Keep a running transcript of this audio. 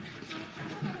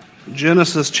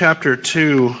Genesis chapter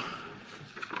 2.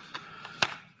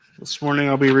 This morning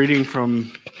I'll be reading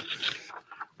from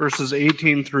verses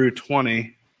 18 through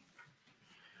 20.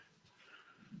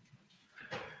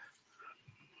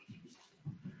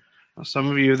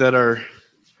 Some of you that are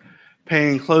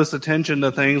paying close attention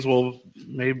to things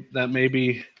that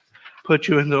maybe put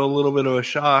you into a little bit of a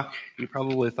shock. You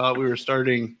probably thought we were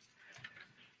starting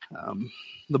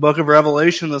the book of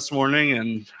Revelation this morning,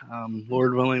 and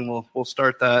Lord willing, we'll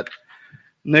start that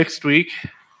next week.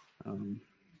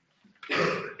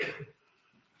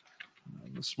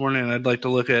 This morning I'd like to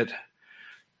look at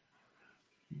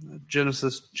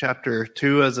Genesis chapter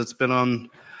 2 as it's been on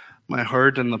my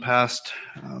heart in the past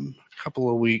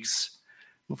couple of weeks.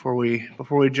 Before we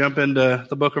jump into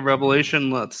the book of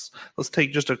Revelation, let's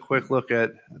take just a quick look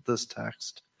at this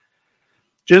text.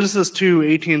 Genesis 2,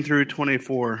 18 through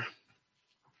 24.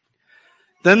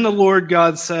 Then the Lord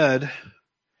God said,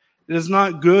 "It is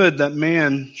not good that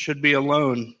man should be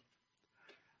alone.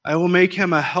 I will make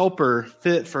him a helper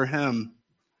fit for him."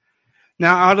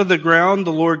 Now out of the ground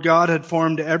the Lord God had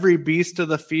formed every beast of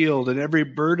the field and every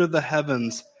bird of the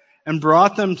heavens, and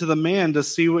brought them to the man to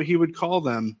see what he would call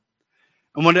them.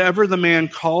 And whatever the man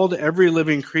called every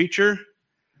living creature,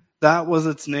 that was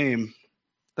its name.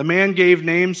 The man gave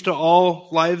names to all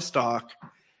livestock,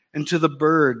 and to the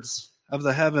birds of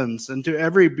the heavens, and to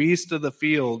every beast of the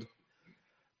field.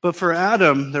 But for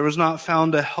Adam there was not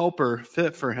found a helper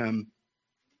fit for him.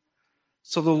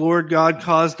 So the Lord God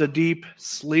caused a deep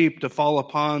sleep to fall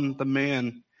upon the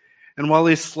man, and while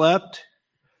he slept,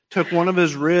 took one of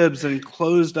his ribs and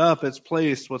closed up its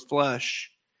place with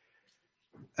flesh.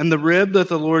 And the rib that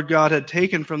the Lord God had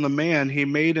taken from the man he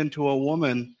made into a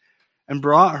woman, and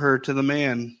brought her to the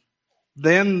man.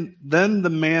 Then the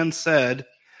man said,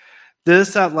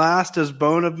 "This at last is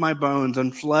bone of my bones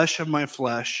and flesh of my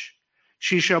flesh.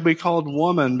 She shall be called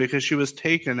woman, because she was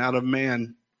taken out of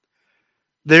man.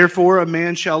 Therefore a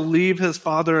man shall leave his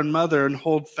father and mother and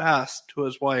hold fast to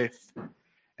his wife,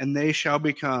 and they shall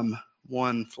become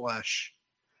one flesh."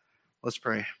 Let's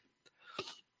pray.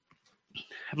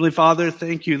 Heavenly Father,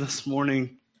 thank you this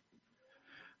morning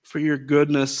for your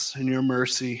goodness and your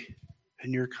mercy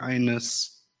and your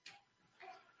kindness.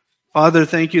 Father,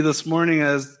 thank you this morning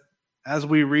as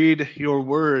we read your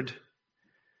word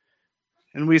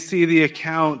and we see the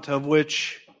account of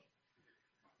which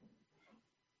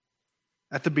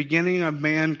at the beginning of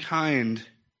mankind,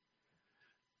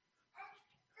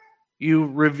 you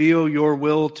reveal your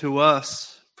will to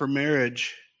us for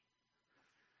marriage.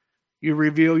 You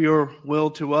reveal your will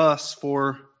to us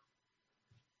for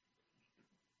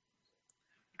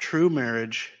true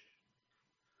marriage,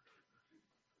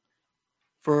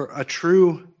 for a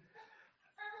true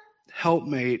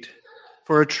helpmate,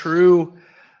 for a true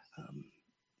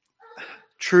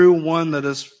one that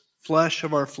is flesh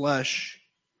of our flesh.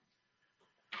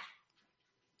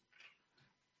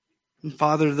 And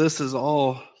Father, this is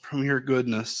all from your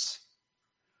goodness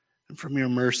and from your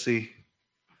mercy.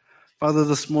 Father,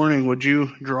 this morning, would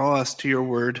you draw us to your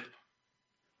word?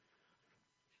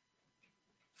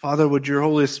 Father, would your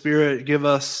Holy Spirit give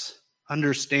us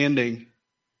understanding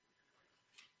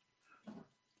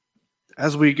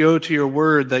as we go to your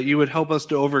word, that you would help us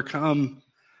to overcome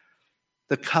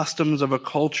the customs of a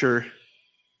culture,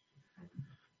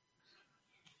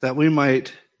 that we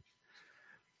might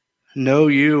know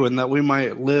you and that we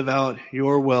might live out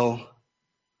your will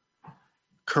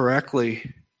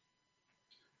correctly,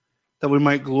 that we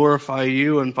might glorify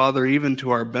you, and Father, even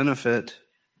to our benefit.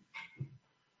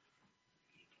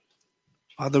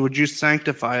 Father, would you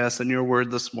sanctify us in your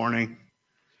word this morning?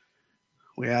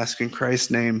 We ask in Christ's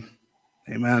name.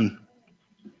 Amen.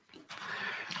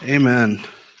 Amen.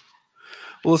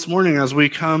 Well, this morning as we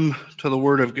come to the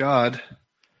word of God,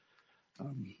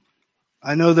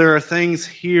 I know there are things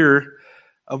here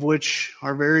of which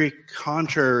are very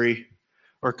contrary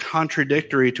or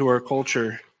contradictory to our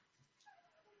culture.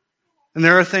 And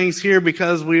there are things here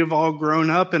because we have all grown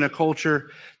up in a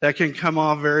culture that can come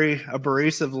off very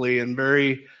abrasively and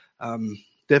very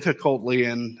difficultly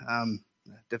and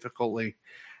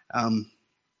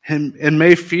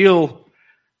may feel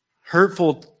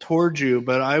hurtful towards you.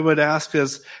 But I would ask,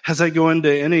 as I go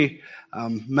into any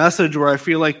message where I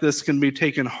feel like this can be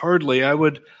taken hardly, I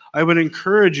would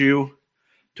encourage you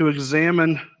to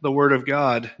examine the Word of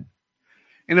God.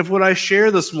 And if what I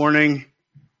share this morning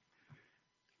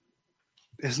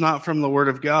is not from the Word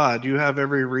of God, you have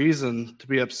every reason to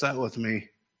be upset with me.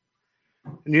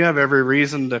 And you have every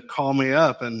reason to call me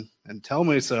up and tell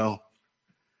me so.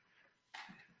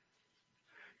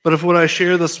 But if what I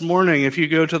share this morning, if you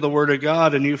go to the Word of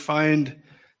God and you find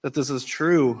that this is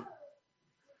true,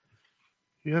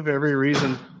 you have every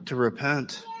reason to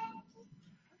repent.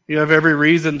 You have every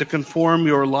reason to conform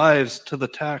your lives to the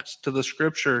text, to the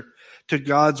scripture, to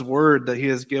God's word that he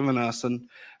has given us. And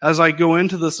as I go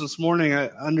into this morning, I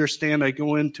understand I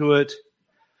go into it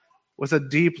with a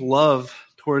deep love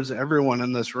towards everyone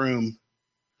in this room.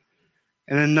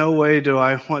 And in no way do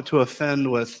I want to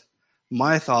offend with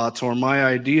my thoughts or my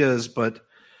ideas, but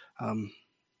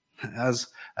as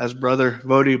Brother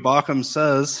Vodi Bakum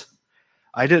says,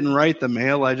 I didn't write the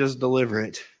mail, I just deliver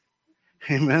it.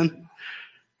 Amen.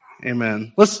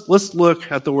 Amen. Let's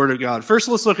look at the Word of God. First,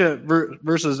 let's look at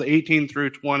verses 18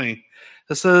 through 20.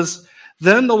 It says,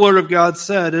 "Then the Lord of God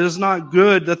said, 'It is not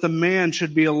good that the man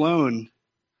should be alone.'"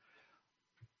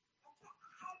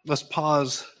 Let's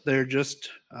pause there just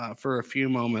for a few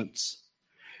moments.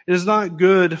 It is not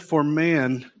good for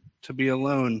man to be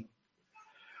alone.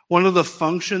 One of the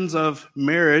functions of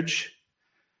marriage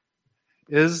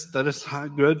is that it's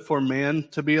not good for man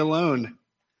to be alone.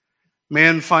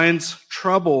 Man finds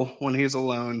trouble when he's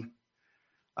alone.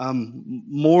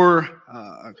 More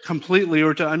completely,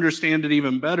 or to understand it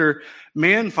even better,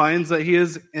 man finds that he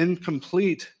is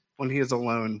incomplete when he is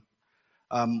alone.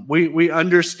 We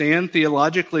understand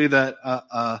theologically that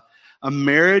a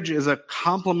marriage is a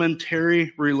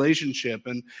complementary relationship.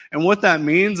 And what that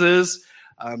means is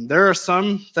there are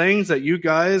some things that you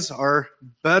guys are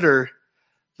better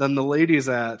than the ladies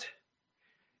at.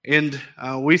 And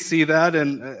we see that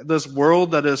in this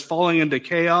world that is falling into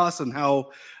chaos, and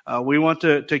how we want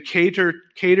to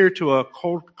cater to a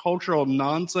cultural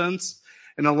nonsense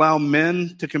and allow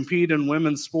men to compete in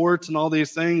women's sports and all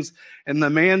these things. And the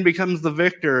man becomes the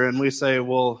victor, and we say,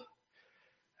 well,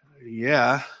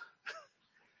 yeah,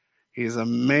 he's a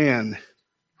man.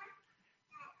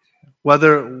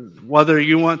 Whether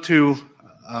you want to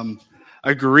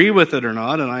agree with it or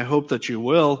not, and I hope that you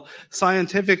will,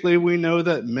 scientifically we know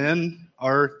that men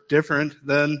are different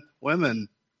than women.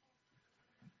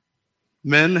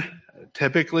 Men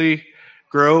typically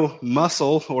grow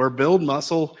muscle or build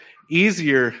muscle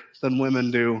easier than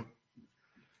women do.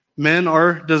 Men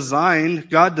are designed,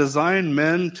 God designed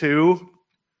men to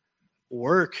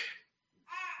work.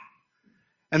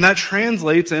 And that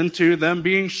translates into them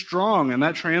being strong. And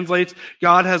that translates,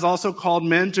 God has also called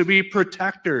men to be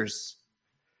protectors.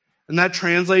 And that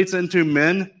translates into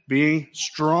men being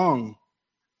strong.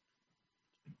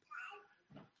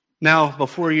 Now,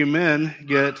 before you men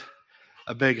get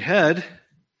a big head,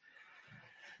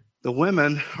 the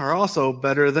women are also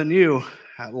better than you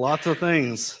at lots of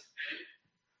things.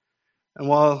 And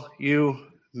while you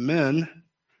men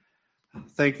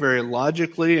think very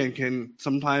logically and can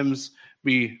sometimes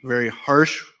be very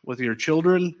harsh with your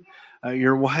children,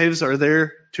 your wives are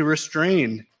there to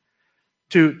restrain,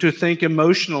 to think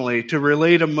emotionally, to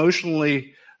relate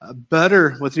emotionally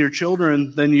better with your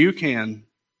children than you can.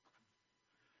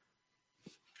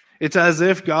 It's as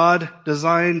if God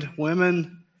designed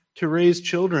women to raise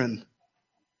children.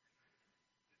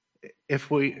 If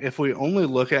we only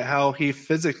look at how he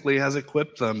physically has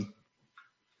equipped them.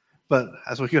 But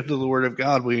as we go to the Word of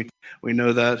God, we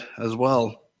know that as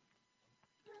well.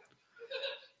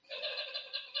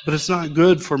 But it's not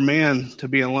good for man to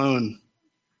be alone.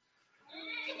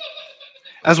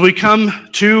 As we come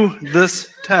to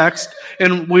this text,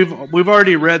 and we've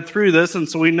already read through this, and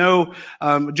so we know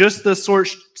just this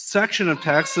section of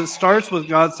text that starts with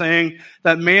God saying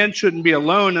that man shouldn't be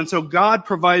alone, and so God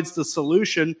provides the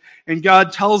solution, and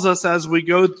God tells us as we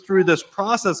go through this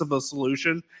process of a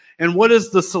solution. And what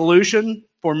is the solution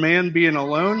for man being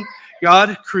alone?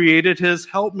 God created his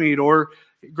helpmeet, or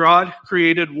God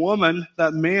created woman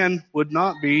that man would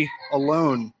not be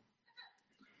alone.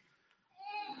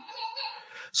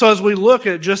 So as we look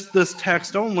at just this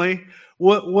text only,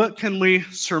 what can we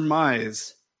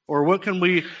surmise? Or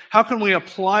how can we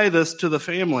apply this to the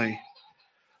family?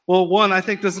 Well, one, I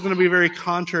think this is going to be very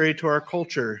contrary to our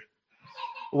culture.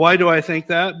 Why do I think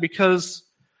that? Because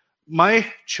my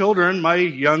children, my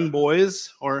young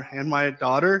boys, and my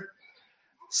daughter,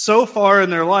 so far in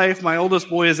their life, my oldest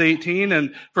boy is 18,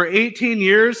 and for 18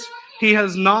 years, he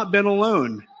has not been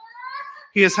alone.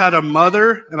 He has had a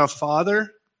mother and a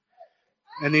father,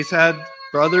 and he's had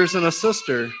brothers and a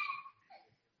sister.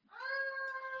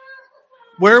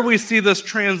 Where we see this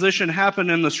transition happen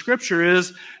in the scripture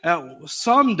is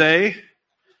someday,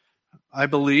 I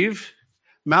believe,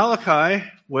 Malachi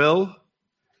will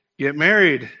get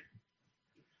married.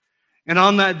 And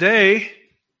on that day,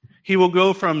 he will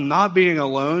go from not being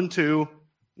alone to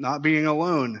not being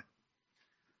alone.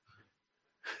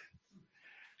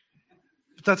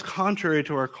 But that's contrary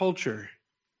to our culture.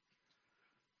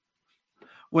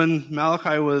 When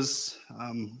Malachi was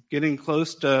getting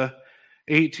close to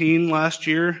 18 last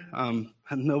year. I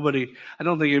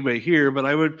don't think anybody here, but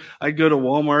I'd go to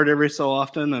Walmart every so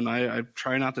often, and I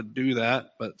try not to do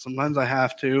that, but sometimes I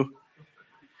have to.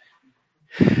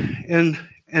 And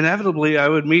inevitably, I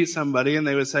would meet somebody, and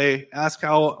they would ask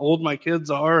how old my kids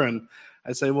are, and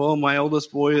I'd say, well, my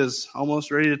oldest boy is almost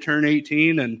ready to turn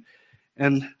 18,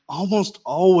 and almost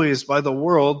always by the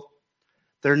world,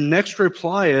 their next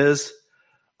reply is,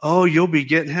 oh, you'll be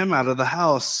getting him out of the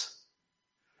house.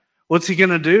 What's he going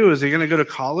to do? Is he going to go to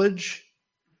college?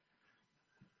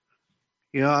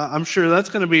 I'm sure that's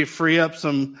going to free up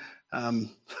some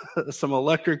some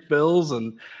electric bills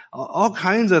and all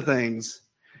kinds of things.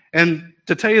 And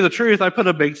to tell you the truth, I put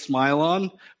a big smile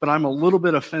on, but I'm a little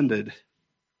bit offended.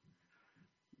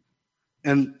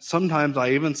 And sometimes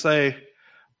I even say,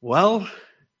 well,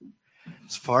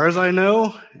 as far as I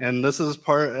know, and this is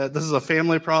a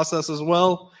family process as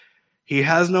well, he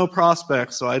has no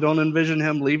prospects, so I don't envision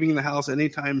him leaving the house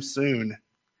anytime soon.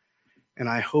 And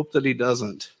I hope that he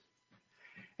doesn't.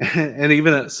 And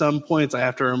even at some points, I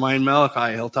have to remind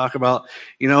Malachi, he'll talk about,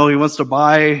 he wants to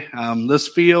buy this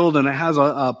field, and it has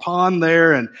a pond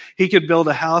there, and he could build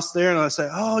a house there. And I say,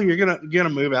 oh, you're gonna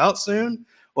move out soon?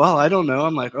 Well, I don't know.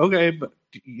 I'm like, okay, but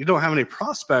you don't have any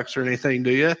prospects or anything,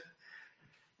 do you?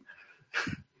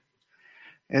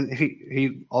 And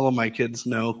he all of my kids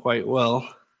know quite well.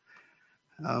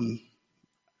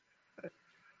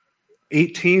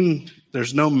 18,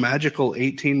 there's no magical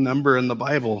 18 number in the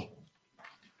Bible.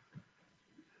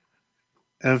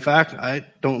 And in fact, I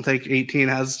don't think 18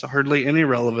 has hardly any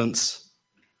relevance.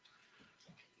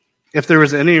 If there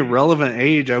was any relevant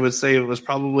age, I would say it was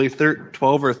probably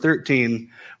 12 or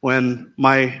 13 when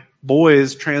my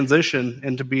boys transition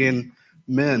into being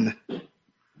men.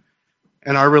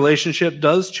 And our relationship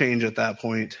does change at that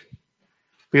point.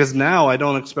 Because now I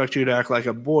don't expect you to act like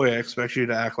a boy. I expect you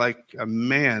to act like a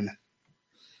man.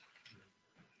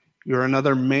 You're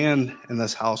another man in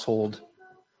this household.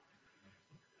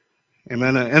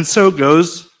 Amen. And so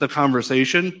goes the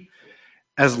conversation.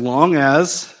 As long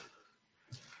as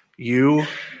you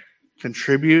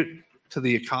contribute to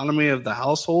the economy of the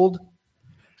household,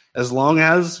 as long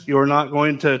as you're not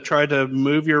going to try to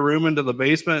move your room into the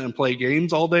basement and play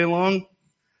games all day long,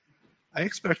 I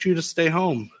expect you to stay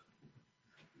home.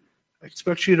 I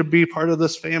expect you to be part of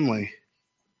this family.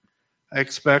 I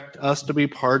expect us to be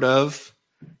part of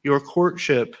your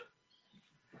courtship.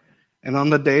 And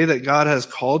on the day that God has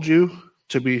called you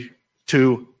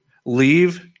to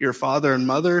leave your father and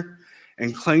mother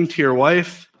and cling to your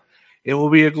wife, it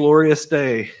will be a glorious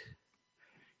day.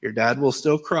 Your dad will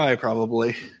still cry,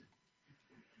 probably.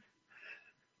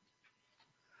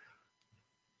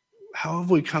 How have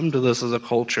we come to this as a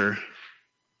culture?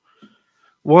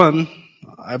 One,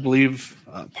 I believe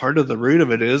part of the root of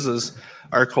it is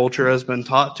our culture has been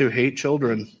taught to hate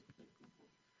children.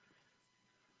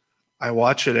 I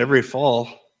watch it every fall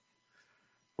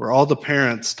where all the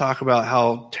parents talk about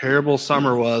how terrible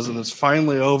summer was and it's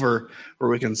finally over, where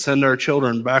we can send our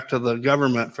children back to the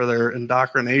government for their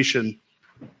indoctrination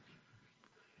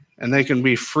and they can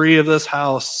be free of this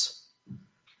house.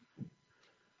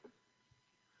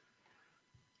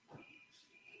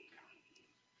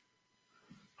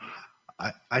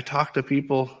 I talk to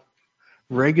people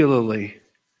regularly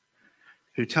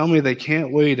who tell me they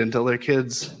can't wait until their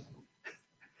kids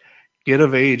get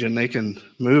of age and they can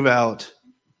move out.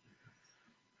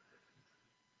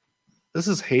 This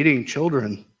is hating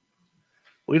children.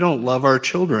 We don't love our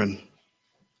children.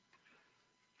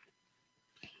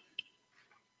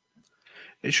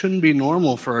 It shouldn't be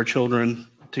normal for our children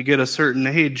to get a certain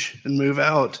age and move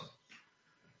out.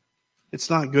 It's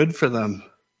not good for them.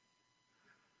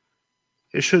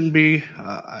 It shouldn't be,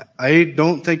 I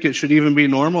don't think it should even be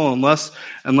normal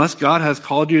unless God has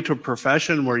called you to a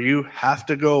profession where you have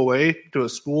to go away to a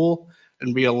school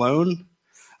and be alone.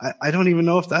 I don't even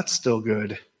know if that's still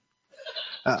good.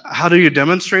 How do you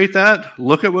demonstrate that?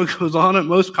 Look at what goes on at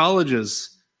most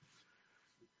colleges.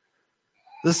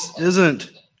 This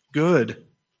isn't good.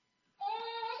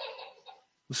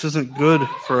 This isn't good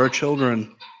for our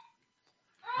children.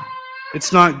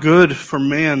 It's not good for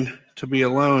man to be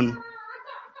alone.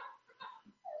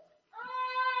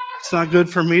 It's not good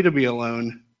for me to be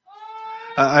alone.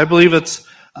 I believe it's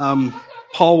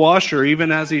Paul Washer,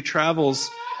 even as he travels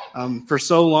for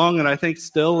so long, and I think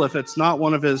still, if it's not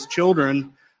one of his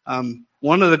children,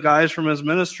 one of the guys from his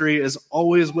ministry is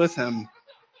always with him.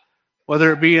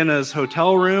 Whether it be in his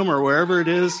hotel room or wherever it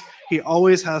is, he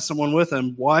always has someone with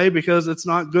him. Why? Because it's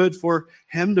not good for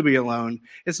him to be alone.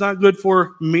 It's not good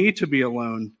for me to be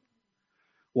alone.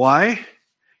 Why?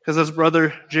 Because as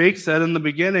Brother Jake said in the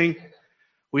beginning,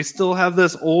 we still have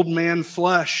this old man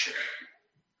flesh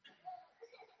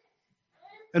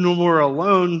And when we're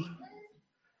alone,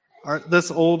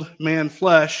 this old man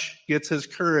flesh gets his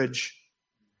courage,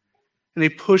 and he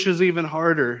pushes even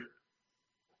harder.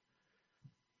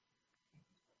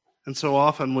 And so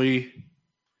often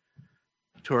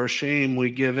to our shame,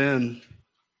 we give in.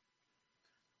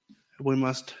 We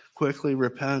must quickly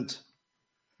repent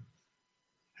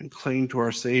and cling to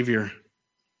our Savior.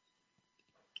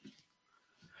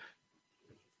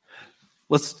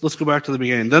 Let's go back to the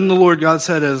beginning. Then the Lord God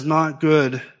said, "It is not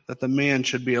good that the man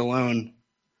should be alone.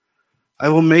 I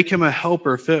will make him a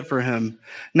helper fit for him."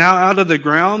 Now out of the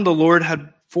ground the Lord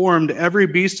had formed every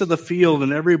beast of the field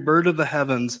and every bird of the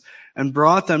heavens, and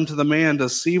brought them to the man to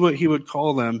see what he would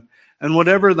call them. And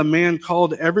whatever the man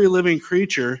called every living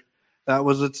creature, that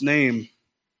was its name.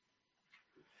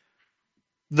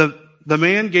 The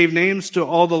man gave names to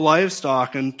all the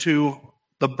livestock and to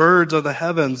the birds of the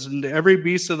heavens and to every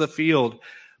beast of the field.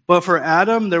 But for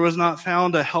Adam there was not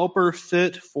found a helper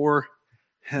fit for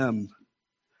him.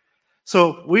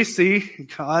 So we see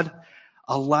God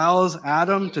allows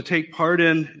Adam to take part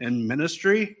in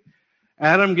ministry.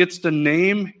 Adam gets to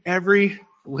name every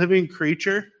living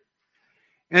creature.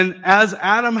 And as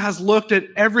Adam has looked at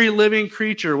every living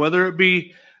creature, whether it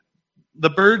be the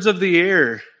birds of the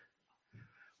air,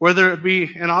 whether it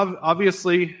be, and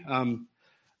obviously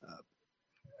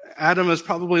Adam is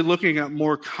probably looking at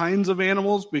more kinds of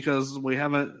animals because we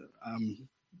haven't,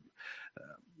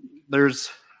 there's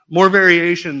more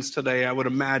variations today, I would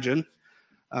imagine.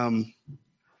 But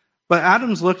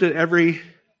Adam's looked at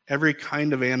every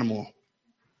kind of animal.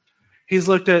 He's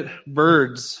looked at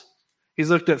birds. He's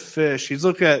looked at fish. He's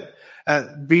looked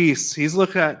at beasts. He's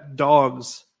looked at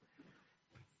dogs.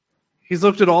 He's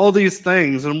looked at all these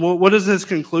things. And what is his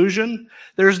conclusion?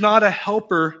 There's not a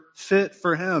helper fit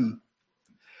for him.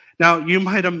 Now, you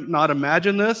might not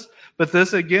imagine this, but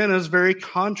this again is very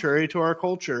contrary to our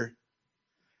culture.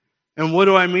 And what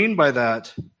do I mean by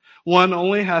that? One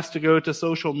only has to go to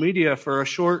social media for a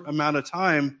short amount of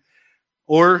time,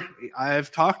 or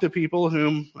I've talked to people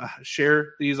whom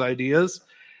share these ideas,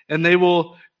 and they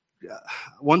will,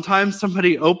 one time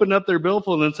somebody opened up their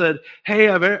billfold and said, "Hey,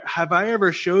 have I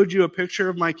ever showed you a picture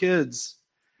of my kids?"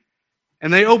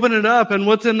 And they open it up, and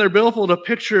what's in their billfold? A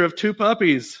picture of 2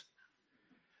 puppies.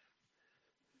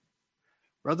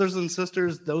 Brothers and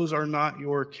sisters, those are not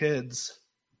your kids.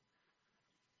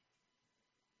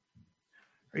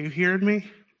 Are you hearing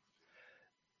me?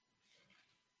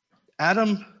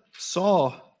 Adam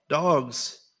saw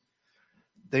dogs.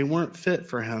 They weren't fit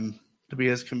for him to be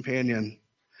his companion.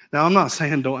 Now, I'm not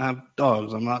saying don't have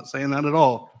dogs. I'm not saying that at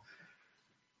all.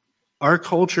 Our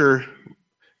culture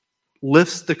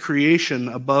lifts the creation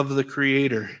above the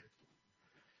Creator.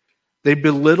 They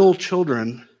belittle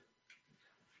children.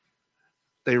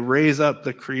 They raise up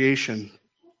the creation.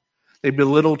 They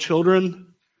belittle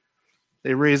children.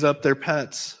 They raise up their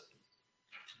pets.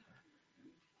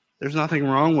 There's nothing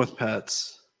wrong with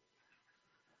pets,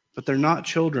 but they're not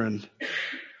children.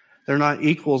 They're not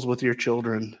equals with your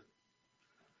children.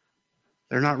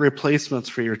 They're not replacements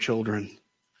for your children.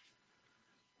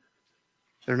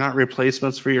 They're not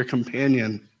replacements for your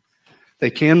companion.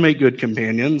 They can make good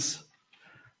companions,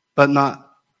 but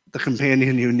not the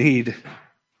companion you need.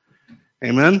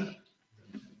 Amen?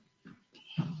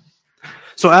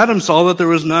 So Adam saw that there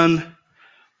was not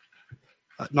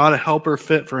a helper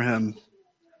fit for him.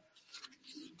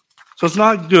 So it's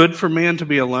not good for man to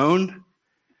be alone,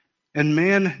 and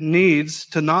man needs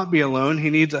to not be alone.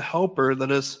 He needs a helper that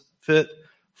is fit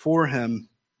for him.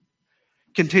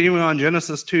 Continuing on,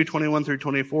 Genesis 2:21 through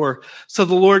 24. So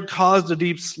the Lord caused a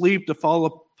deep sleep to fall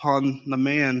upon the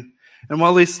man, and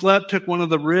while he slept, took one of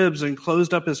the ribs and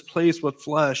closed up his place with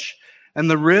flesh. And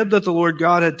the rib that the Lord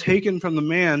God had taken from the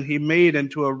man, he made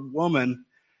into a woman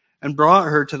and brought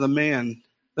her to the man.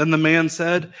 Then the man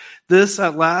said, "This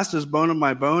at last is bone of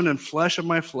my bone and flesh of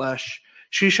my flesh.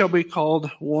 She shall be called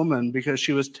woman because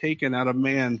she was taken out of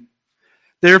man.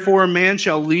 Therefore a man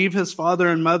shall leave his father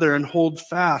and mother and hold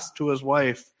fast to his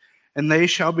wife, and they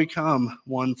shall become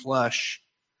one flesh."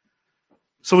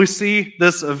 So we see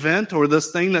this event or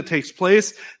this thing that takes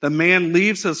place. The man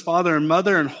leaves his father and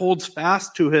mother and holds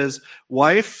fast to his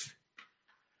wife.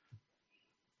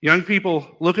 Young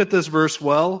people, look at this verse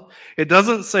well. It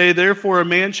doesn't say, therefore a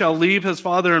man shall leave his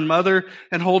father and mother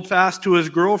and hold fast to his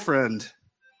girlfriend.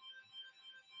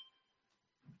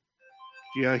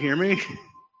 Do you hear me?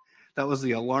 That was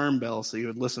the alarm bell, so you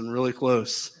would listen really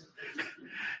close.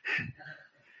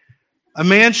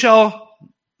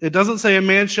 It doesn't say a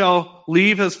man shall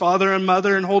leave his father and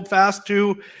mother and hold fast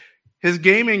to his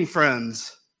gaming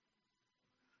friends.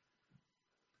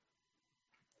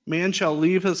 Man shall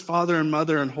leave his father and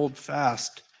mother and hold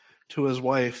fast to his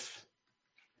wife,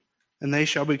 and they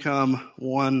shall become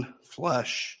one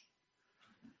flesh.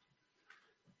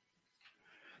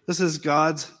 This is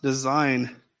God's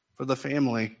design for the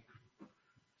family.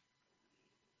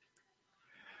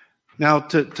 Now,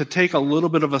 to take a little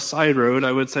bit of a side road,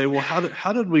 I would say, well,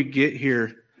 how did we get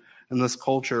here in this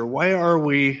culture? Why are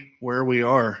we where we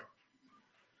are?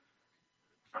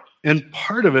 And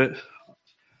part of it,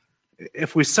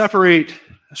 if we separate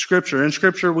Scripture, in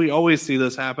Scripture we always see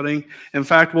this happening. In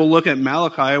fact, we'll look at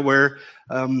Malachi where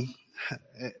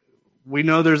we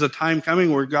know there's a time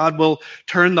coming where God will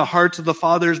turn the hearts of the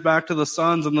fathers back to the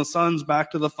sons and the sons back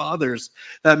to the fathers,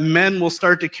 that men will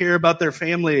start to care about their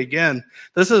family again.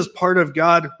 This is part of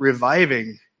God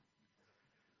reviving.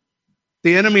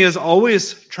 The enemy is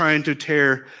always trying to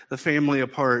tear the family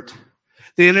apart.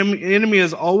 The enemy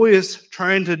is always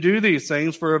trying to do these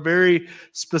things for a very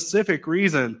specific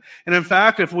reason. And in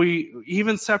fact, if we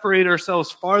even separate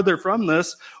ourselves farther from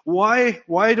this, why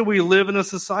do we live in a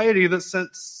society that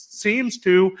seems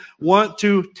to want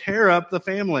to tear up the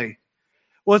family?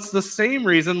 Well, it's the same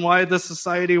reason why the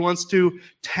society wants to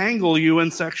tangle you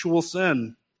in sexual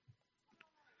sin.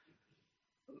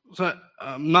 So,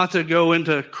 not to go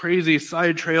into crazy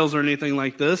side trails or anything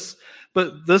like this,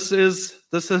 but this is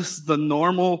the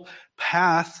normal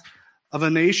path of a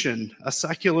nation, a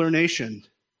secular nation.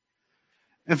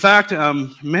 In fact,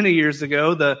 many years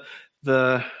ago,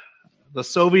 the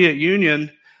Soviet Union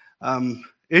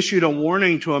issued a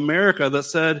warning to America that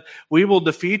said, "We will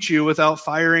defeat you without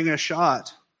firing a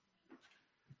shot."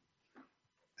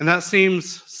 And that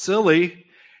seems silly,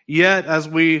 yet as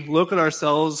we look at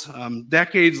ourselves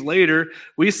decades later,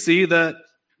 we see that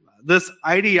this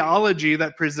ideology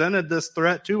that presented this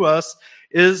threat to us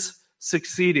is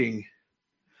succeeding.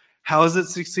 How is it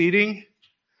succeeding?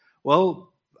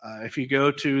 Well, if you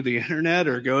go to the internet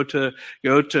or go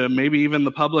to maybe even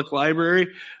the public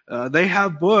library, they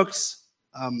have books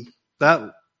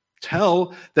that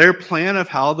tell their plan of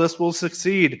how this will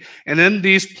succeed. And in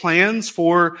these plans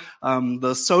for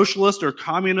the socialist or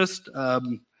communist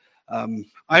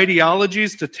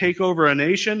ideologies to take over a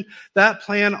nation, that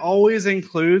plan always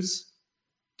includes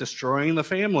destroying the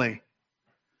family.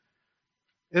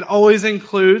 It always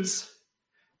includes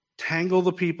tangle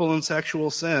the people in sexual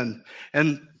sin.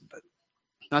 And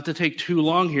not to take too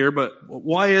long here, but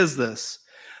why is this?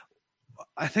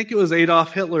 I think it was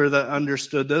Adolf Hitler that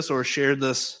understood this or shared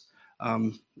this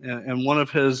in one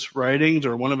of his writings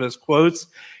or one of his quotes.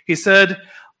 He said,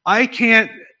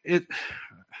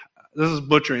 this is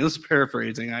butchering, this is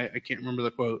paraphrasing, I can't remember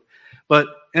the quote. But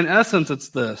in essence, it's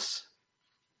this.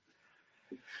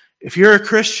 If you're a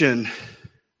Christian,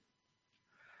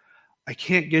 I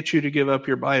can't get you to give up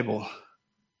your Bible.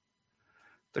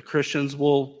 The Christians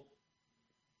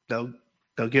they'll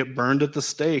get burned at the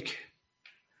stake.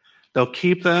 They'll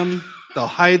keep them, they'll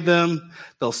hide them,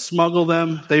 they'll smuggle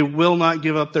them. They will not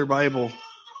give up their Bible.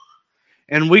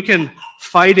 And we can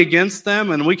fight against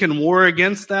them and we can war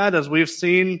against that, as we've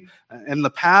seen in the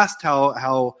past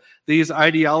how these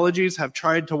ideologies have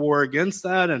tried to war against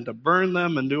that and to burn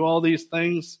them and do all these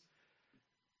things.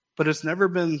 But it's never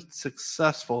been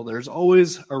successful. There's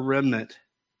always a remnant.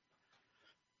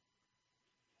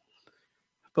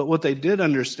 But what they did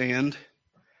understand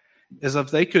is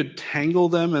if they could tangle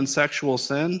them in sexual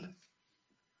sin,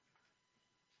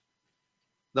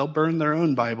 they'll burn their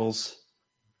own Bibles.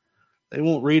 They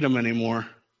won't read them anymore.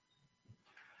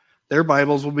 Their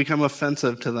Bibles will become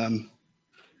offensive to them.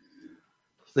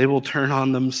 They will turn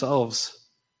on themselves.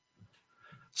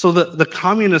 So the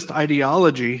communist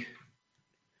ideology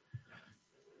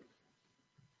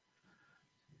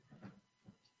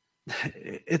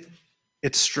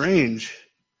it's strange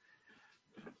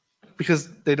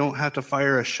because they don't have to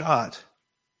fire a shot.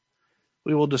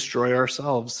 We will destroy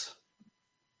ourselves.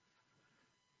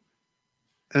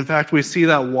 In fact, we see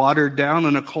that watered down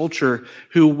in a culture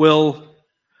who will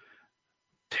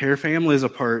tear families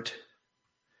apart,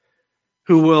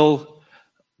 who will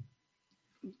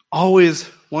always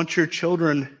want your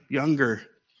children younger.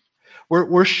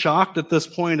 We're shocked at this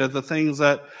point at the things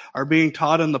that are being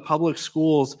taught in the public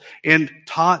schools and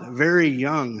taught very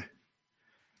young.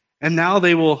 And now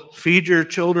they will feed your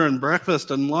children breakfast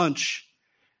and lunch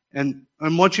and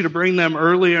want you to bring them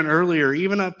earlier and earlier,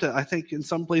 even up to, I think in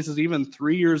some places, even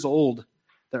 3 years old.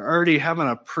 They're already having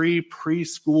a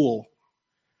preschool.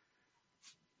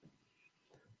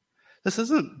 This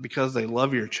isn't because they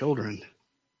love your children.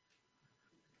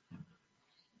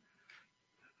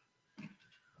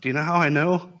 Do you know how I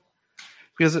know?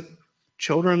 Because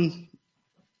children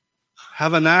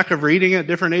have a knack of reading at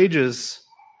different ages.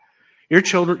 Your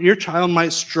child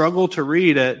might struggle to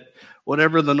read at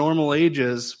whatever the normal age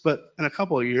is, but in a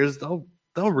couple of years, they'll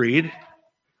read.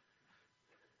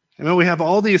 I know we have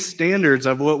all these standards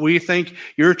of what we think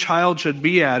your child should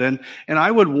be at. And I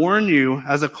would warn you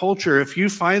as a culture, if you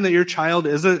find that your child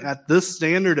isn't at this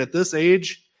standard at this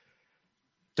age,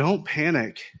 don't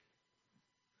panic.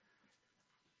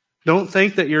 Don't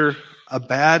think that you're a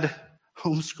bad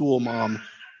homeschool mom,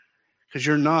 because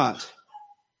you're not.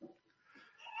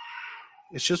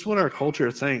 It's just what our culture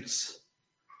thinks.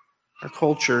 Our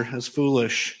culture is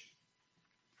foolish.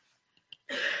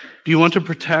 Do you want to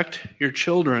protect your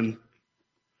children?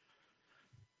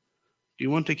 Do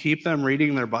you want to keep them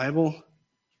reading their Bible?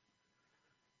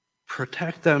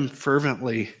 Protect them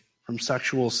fervently from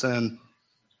sexual sin.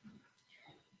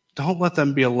 Don't let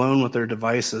them be alone with their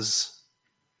devices.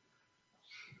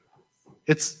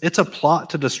 It's a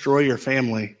plot to destroy your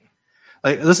family.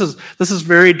 Like this is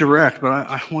very direct, but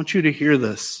I want you to hear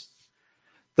this.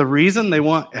 The reason they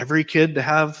want every kid to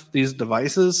have these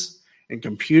devices and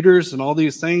computers and all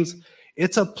these things,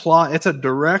 it's a plot, it's a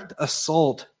direct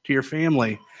assault to your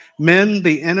family. Men,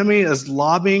 the enemy is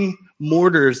lobbing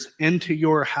mortars into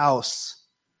your house.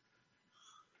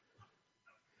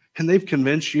 And they've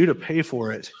convinced you to pay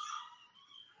for it.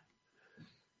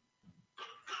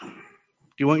 Do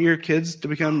you want your kids to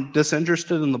become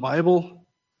disinterested in the Bible?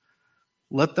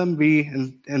 Let them be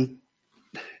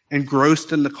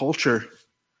engrossed in the culture.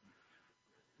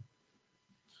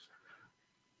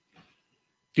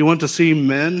 Do you want to see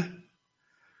men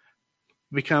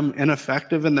become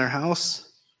ineffective in their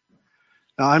house?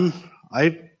 Now,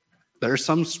 there's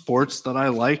some sports that I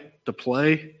like to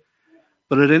play,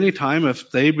 but at any time,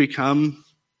 if they become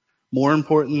more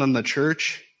important than the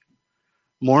church,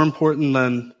 more important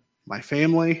than my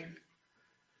family,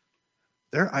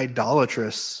 they're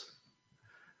idolatrous.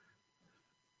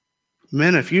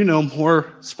 Men, if you know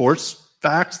more sports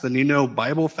facts than you know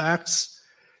Bible facts,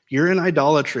 you're in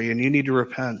idolatry and you need to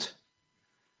repent.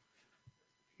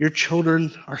 Your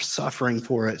children are suffering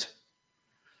for it.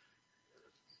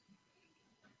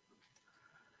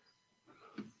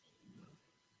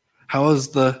 How is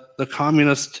the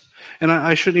communist, and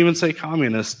I shouldn't even say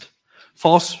communist,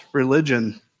 false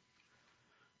religion,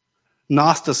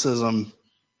 Gnosticism,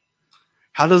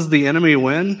 how does the enemy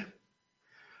win?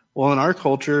 Well, in our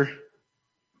culture,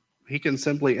 he can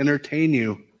simply entertain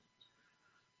you.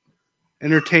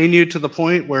 Entertain you to the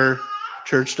point where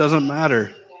church doesn't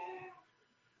matter.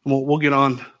 We'll get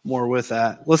on more with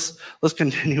that. Let's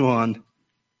continue on.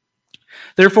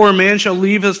 Therefore, a man shall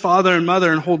leave his father and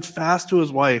mother and hold fast to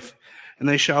his wife, and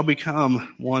they shall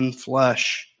become one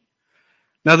flesh.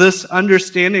 Now, this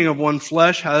understanding of one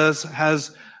flesh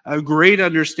has a great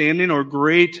understanding or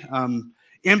great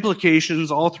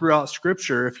implications all throughout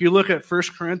Scripture. If you look at 1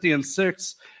 Corinthians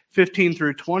 6, 15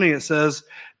 through 20, it says,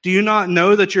 "Do you not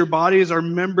know that your bodies are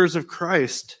members of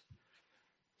Christ?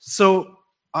 So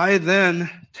I then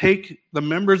take the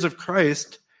members of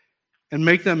Christ and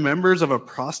make them members of a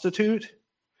prostitute?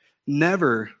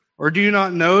 Never. Or do you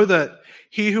not know that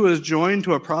he who is joined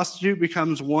to a prostitute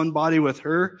becomes one body with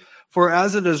her? For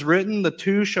as it is written, the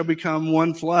two shall become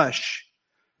one flesh."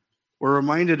 We're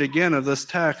reminded again of this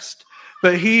text.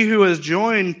 "But he who is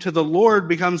joined to the Lord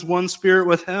becomes one spirit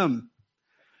with him.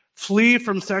 Flee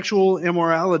from sexual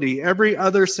immorality. Every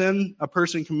other sin a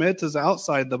person commits is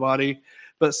outside the body,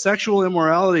 but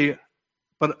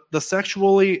the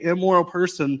sexually immoral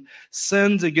person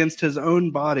sins against his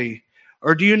own body.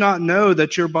 Or do you not know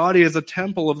that your body is a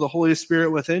temple of the Holy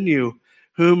Spirit within you,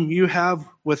 whom you have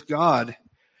with God?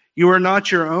 You are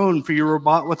not your own, for you were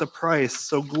bought with a price.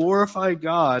 So glorify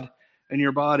God in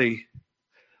your body."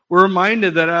 We're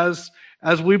reminded that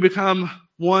as we become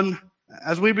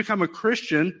a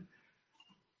Christian,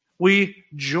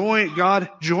 God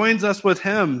joins us with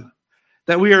him,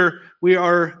 that we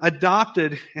are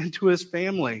adopted into his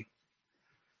family,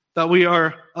 that we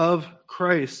are of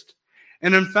Christ.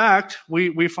 And in fact,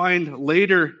 we find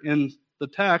later in the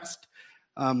text,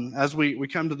 as we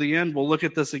come to the end, we'll look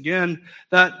at this again,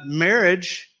 that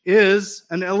marriage is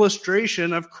an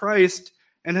illustration of Christ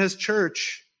and his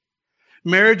church.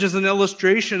 Marriage is an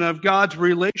illustration of God's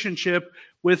relationship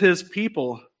with his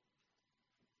people.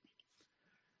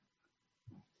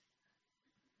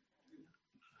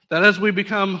 That as we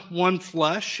become one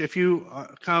flesh, if you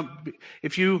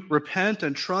repent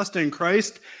and trust in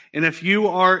Christ, and if you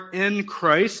are in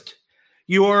Christ,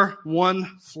 you are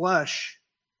one flesh.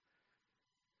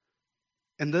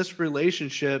 And this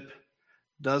relationship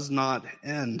does not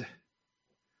end.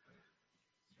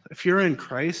 If you're in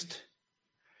Christ,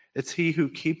 it's he who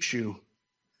keeps you.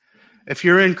 If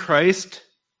you're in Christ,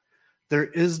 there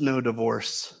is no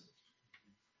divorce.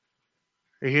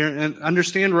 Right here, and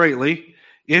understand rightly,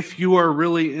 if you are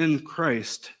really in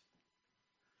Christ,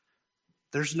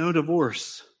 there's no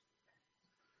divorce.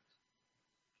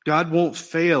 God won't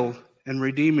fail in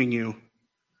redeeming you.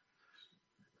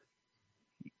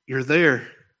 You're there.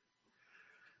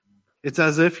 It's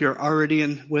as if you're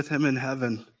already with him in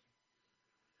heaven.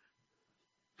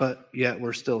 But yet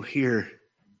we're still here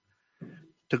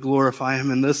to glorify him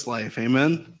in this life.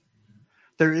 Amen?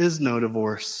 There is no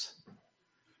divorce.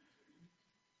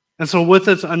 And so with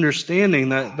this understanding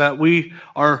that we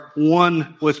are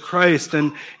one with Christ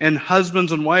and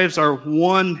husbands and wives are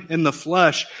one in the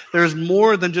flesh, there's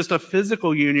more than just a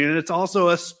physical union. It's also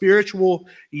a spiritual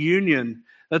union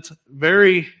that's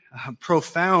very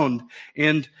profound,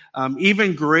 and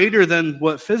even greater than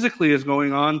what physically is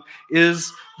going on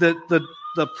is that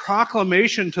the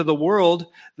proclamation to the world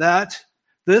that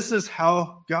this is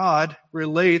how God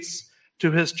relates to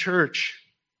his church.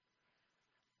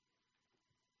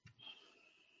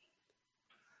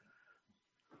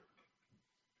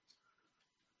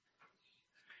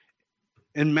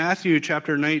 In Matthew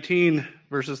chapter 19,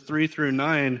 verses 3 through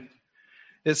 9,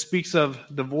 it speaks of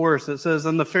divorce. It says,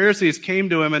 "And the Pharisees came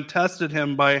to him and tested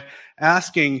him by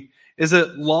asking, 'Is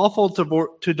it lawful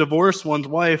to divorce one's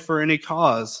wife for any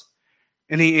cause?'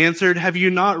 And he answered, 'Have you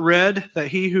not read that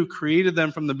he who created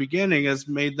them from the beginning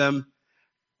made them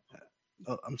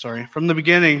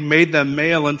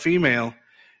male and female,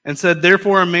 and said,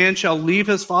 Therefore a man shall leave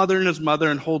his father and his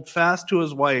mother and hold fast to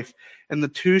his wife, and the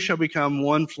two shall become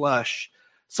one flesh.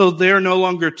 So they are no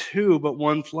longer two, but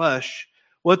one flesh.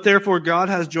 What therefore God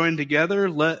has joined together,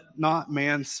 let not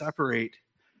man separate.'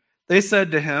 They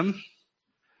said to him,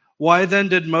 'Why then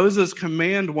did Moses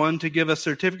command one to give a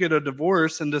certificate of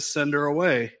divorce and to send her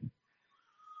away?'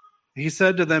 He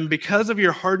said to them, 'Because of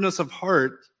your hardness of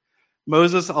heart,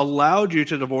 Moses allowed you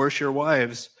to divorce your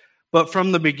wives. But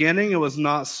from the beginning it was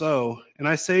not so. And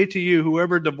I say to you,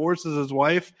 whoever divorces his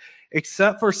wife,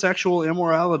 except for sexual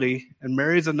immorality, and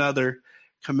marries another,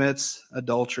 commits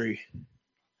adultery.'"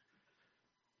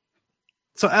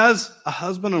 So as a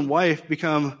husband and wife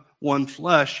become one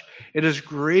flesh, it is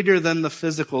greater than the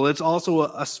physical. It's also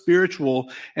a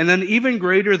spiritual. And then even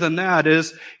greater than that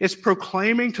is it's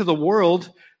proclaiming to the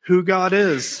world who God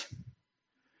is.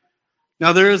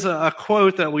 Now there is a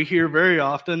quote that we hear very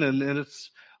often, and it's,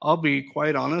 I'll be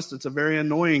quite honest, it's a very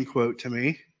annoying quote to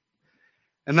me.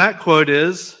 And that quote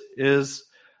is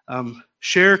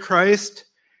share Christ,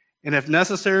 and if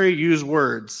necessary, use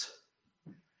words.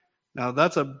 Now,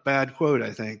 that's a bad quote,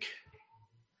 I think.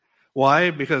 Why?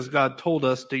 Because God told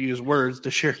us to use words to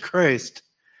share Christ.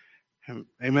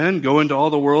 Amen? Go into all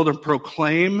the world and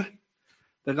proclaim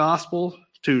the gospel,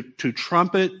 to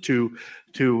trumpet, to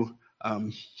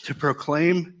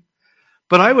proclaim.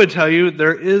 But I would tell you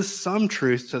there is some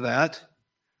truth to that.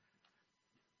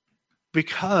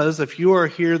 Because if you are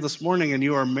here this morning and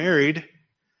you are married,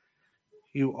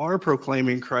 you are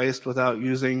proclaiming Christ without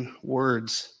using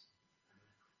words.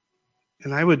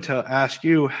 And I would ask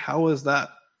you, how is that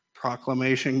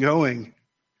proclamation going?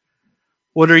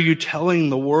 What are you telling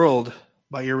the world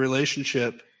by your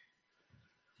relationship?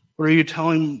 What are you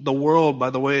telling the world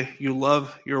by the way you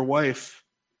love your wife?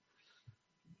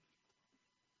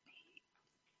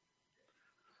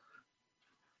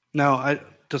 Now,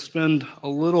 to spend a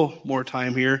little more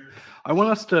time here, I want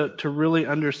us to really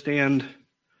understand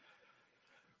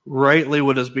rightly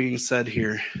what is being said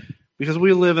here. Because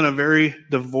we live in a very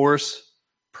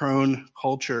divorce-prone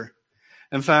culture.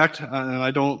 In fact,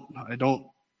 Barna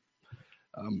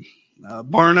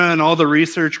and all the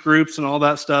research groups and all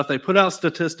that stuff, they put out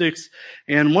statistics,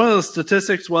 and one of the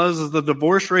statistics was the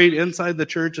divorce rate inside the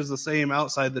church is the same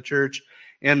outside the church,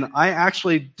 and I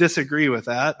actually disagree with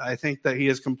that. I think that he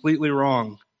is completely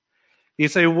wrong. You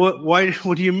say,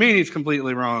 what do you mean he's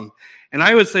completely wrong? And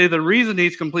I would say the reason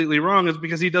he's completely wrong is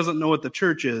because he doesn't know what the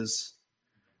church is.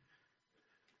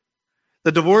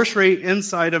 The divorce rate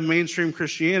inside of mainstream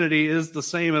Christianity is the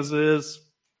same as it is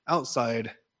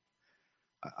outside.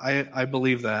 I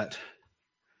believe that.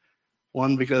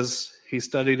 One, because he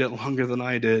studied it longer than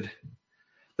I did.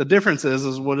 The difference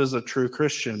is what is a true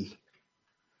Christian?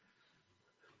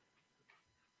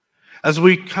 As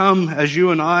we come, as you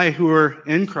and I who are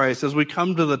in Christ, as we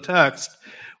come to the text,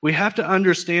 we have to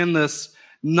understand this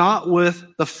not with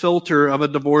the filter of a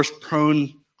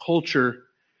divorce-prone culture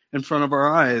in front of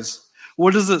our eyes.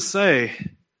 What does it say?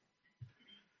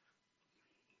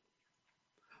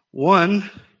 One,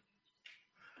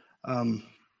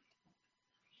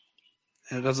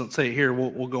 it doesn't say it here,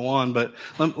 we'll go on, but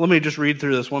let me just read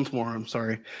through this once more, I'm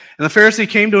sorry. And the Pharisee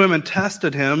came to him and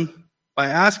tested him by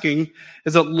asking,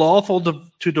 is it lawful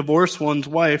to divorce one's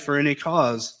wife for any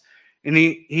cause? And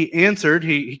he answered,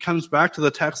 he comes back to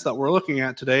the text that we're looking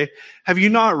at today. Have you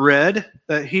not read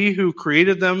that he who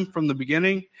created them from the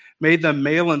beginning made them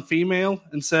male and female,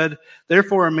 and said,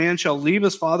 therefore a man shall leave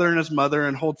his father and his mother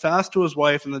and hold fast to his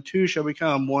wife, and the two shall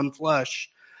become one flesh.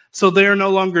 So they are no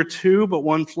longer two, but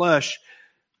one flesh.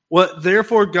 What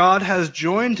therefore God has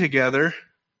joined together,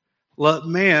 let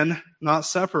man not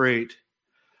separate.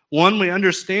 One, we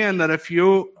understand that if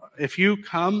you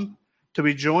come to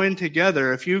be joined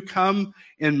together, if you come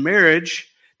in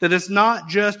marriage, that it's not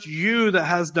just you that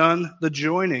has done the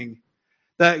joining,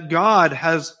 that God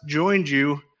has joined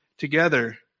you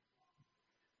together.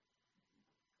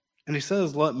 And he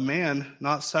says, let man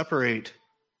not separate.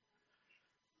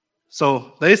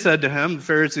 So they said to him, the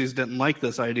Pharisees didn't like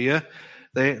this idea.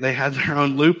 They had their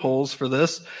own loopholes for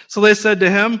this. So they said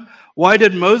to him, why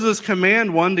did Moses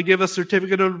command one to give a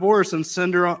certificate of divorce and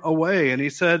send her away? And he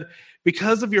said,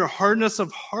 because of your hardness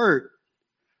of heart,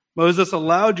 Moses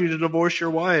allowed you to divorce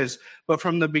your wives, but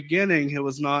from the beginning it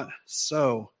was not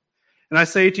so. And I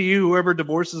say to you, whoever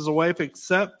divorces a wife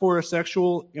except for a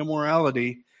sexual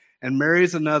immorality and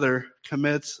marries another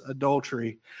commits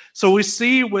adultery. So we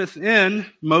see within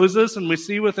Moses and we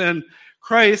see within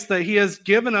Christ that he has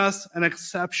given us an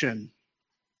exception.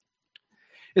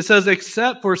 It says,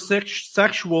 except for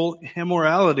sexual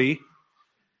immorality,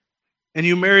 and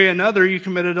you marry another, you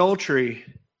commit adultery.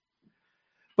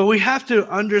 But we have to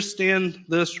understand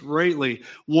this rightly.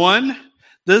 One,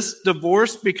 this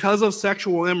divorce because of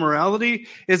sexual immorality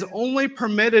is only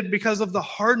permitted because of the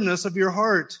hardness of your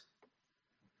heart.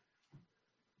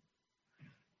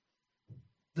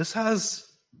 This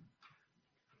has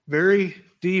very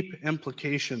deep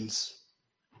implications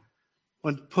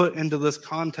when put into this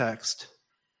context.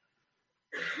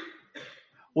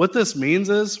 What this means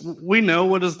is, we know,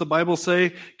 what does the Bible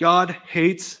say? God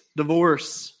hates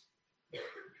divorce.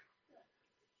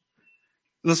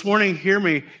 This morning, hear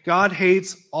me, God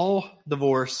hates all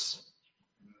divorce.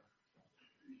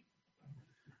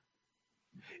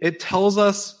 It tells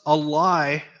us a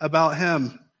lie about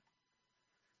him.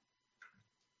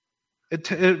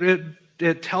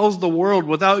 It tells the world,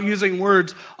 without using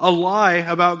words, a lie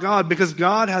about God, because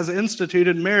God has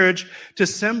instituted marriage to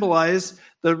symbolize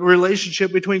the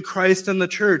relationship between Christ and the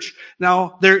church.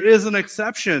 Now, there is an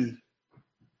exception.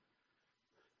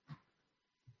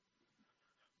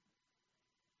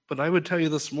 But I would tell you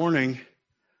this morning,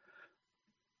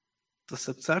 this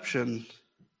exception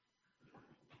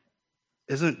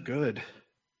isn't good.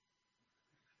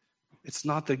 It's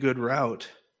not the good route.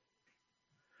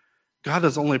 God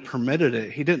has only permitted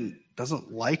it. He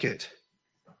doesn't like it.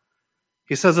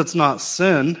 He says it's not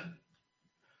sin,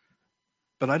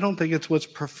 but I don't think it's what's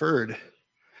preferred.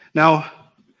 Now,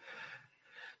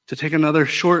 to take another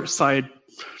short side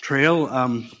trail,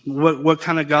 what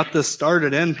kind of got this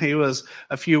started in? It was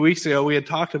a few weeks ago, we had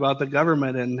talked about the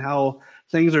government and how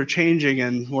things are changing,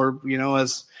 and we're,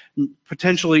 as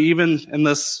potentially even in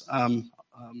this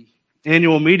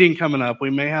annual meeting coming up, we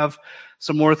may have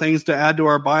some more things to add to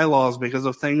our bylaws because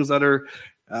of things that are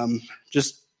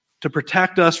just to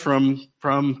protect us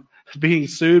from being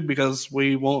sued because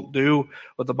we won't do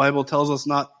what the Bible tells us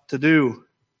not to do,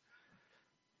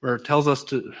 or tells us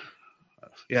to.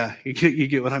 Yeah, you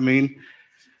get what I mean.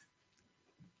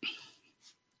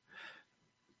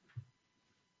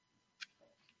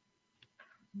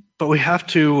 But we have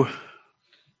to,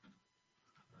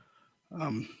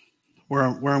 where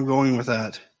I'm going with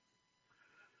that.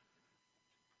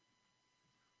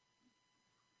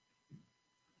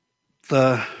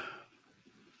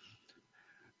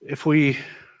 If we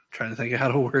trying to think of how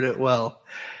to word it well,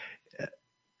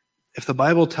 if the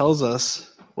Bible tells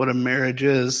us what a marriage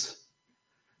is,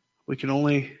 we can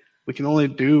only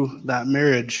do that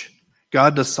marriage.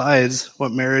 God decides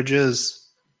what marriage is.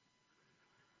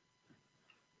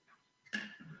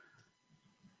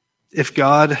 If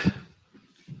God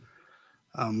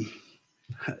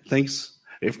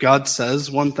if God says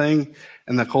one thing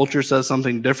and the culture says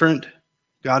something different,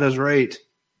 God is right.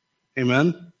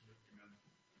 Amen?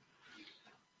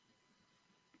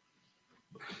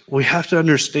 We have to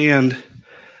understand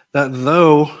that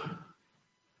though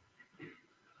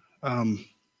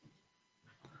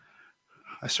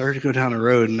I started to go down a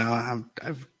road, and now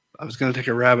I was going to take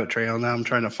a rabbit trail. Now I'm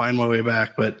trying to find my way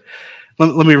back. But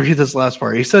let me read this last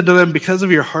part. He said to them, because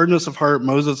of your hardness of heart,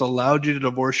 Moses allowed you to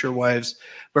divorce your wives,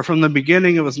 but from the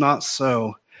beginning it was not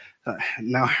so.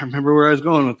 Now I remember where I was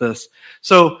going with this.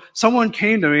 So someone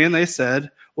came to me and they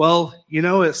said, well,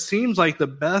 it seems like the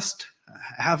best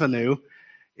avenue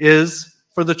is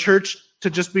for the church to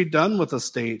just be done with the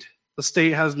state. The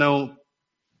state has no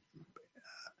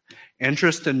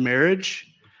interest in marriage.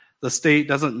 the state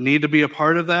doesn't need to be a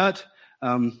part of that.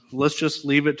 Let's just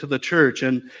leave it to the church.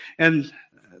 And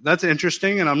that's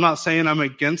interesting, and I'm not saying I'm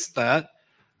against that.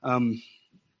 I'm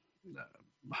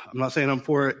not saying I'm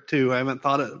for it too. I haven't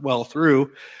thought it well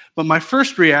through. But my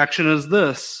first reaction is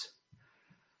this.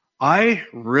 I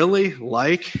really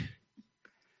like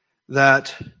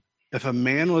that if a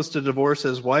man was to divorce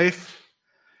his wife,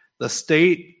 the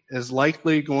state is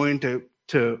likely going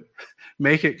to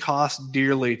make it cost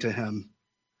dearly to him.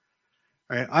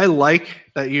 Right? I like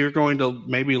that you're going to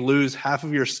maybe lose half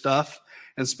of your stuff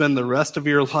and spend the rest of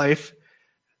your life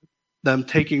them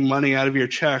taking money out of your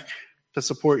check to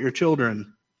support your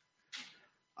children.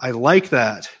 I like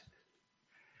that.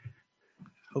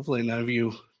 Hopefully none of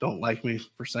you don't like me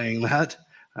for saying that.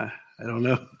 I don't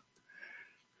know.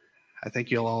 I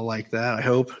think you'll all like that, I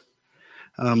hope.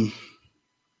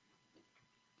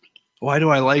 Why do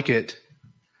I like it?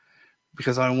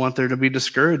 Because I want there to be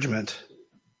discouragement.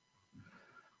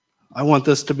 I want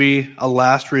this to be a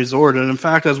last resort. And in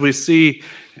fact, as we see,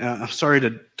 I'm sorry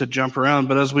to jump around,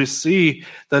 but as we see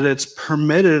that it's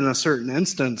permitted in a certain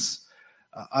instance,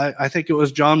 I think it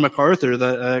was John MacArthur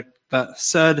that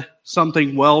said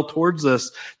something well towards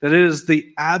this, that it is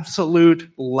the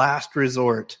absolute last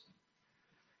resort.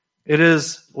 It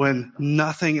is when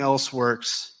nothing else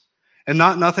works. And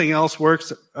not nothing else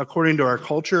works according to our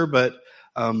culture, but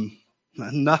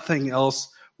nothing else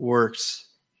works.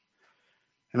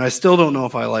 And I still don't know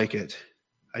if I like it.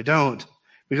 I don't,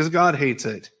 because God hates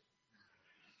it.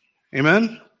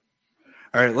 Amen?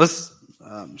 All right, let's,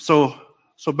 so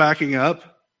backing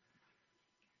up,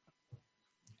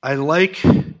 I like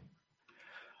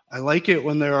it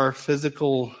when there are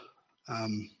physical,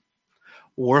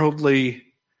 worldly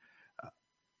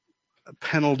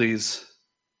penalties.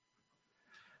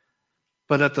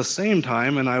 But at the same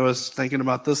time, and I was thinking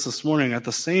about this morning, at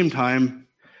the same time,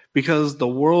 because the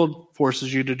world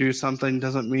forces you to do something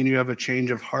doesn't mean you have a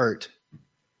change of heart.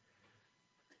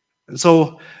 And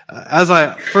so as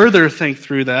I further think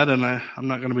through that, and I'm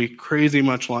not going to be crazy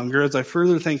much longer, as I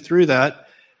further think through that,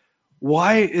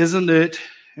 why isn't it,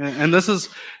 and this is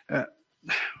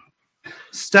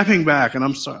stepping back, and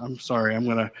I'm sorry, I'm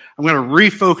going to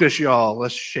refocus y'all.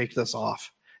 Let's shake this off.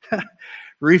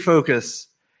 Refocus.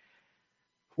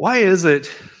 Why is it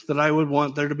that I would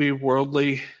want there to be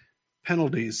worldly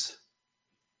penalties?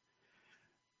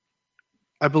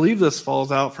 I believe this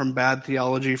falls out from bad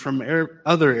theology from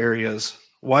other areas.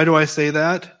 Why do I say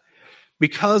that?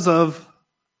 Because of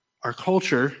our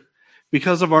culture,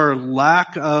 because of our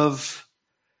lack of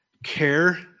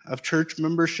care of church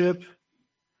membership.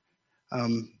 A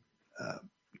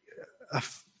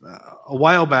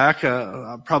while back,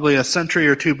 probably a century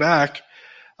or two back,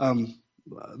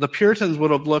 the Puritans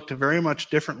would have looked very much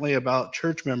differently about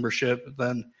church membership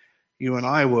than you and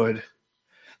I would.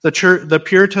 The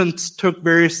Puritans took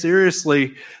very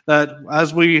seriously that,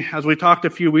 as we talked a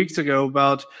few weeks ago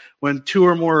about when two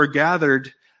or more are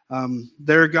gathered,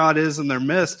 there God is in their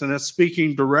midst, and it's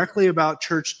speaking directly about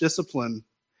church discipline.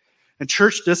 And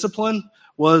church discipline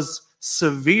was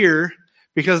severe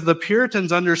because the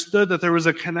Puritans understood that there was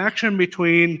a connection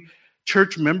between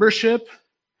church membership,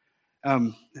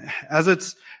 as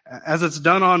it's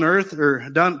done on earth, or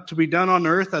done to be done on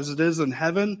earth as it is in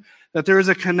heaven, that there is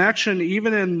a connection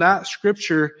even in that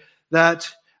scripture that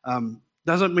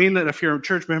doesn't mean that if you're a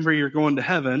church member you're going to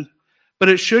heaven, but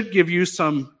it should give you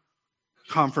some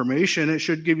confirmation, it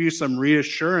should give you some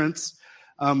reassurance.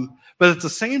 But at the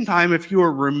same time, if you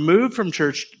are removed from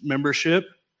church membership,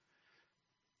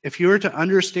 if you were to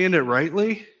understand it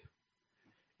rightly,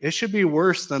 it should be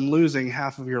worse than losing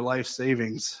half of your life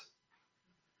savings.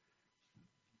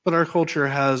 But our culture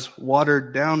has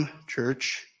watered down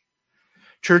church.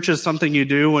 Church is something you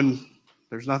do when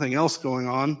there's nothing else going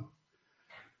on.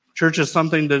 Church is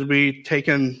something to be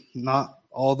taken not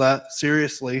all that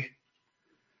seriously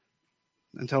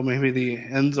until maybe the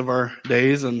ends of our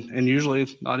days, and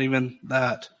usually not even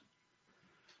that.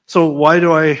 So why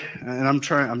do and I'm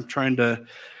trying to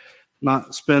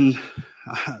not spend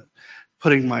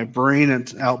putting my brain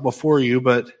out before you,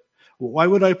 but why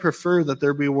would I prefer that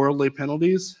there be worldly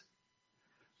penalties?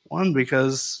 One,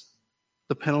 because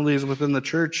the penalties within the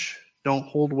church don't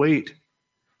hold weight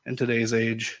in today's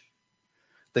age.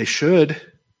 They should.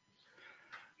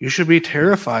 You should be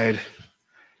terrified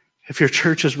if your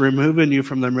church is removing you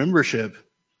from their membership.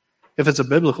 If it's a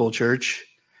biblical church.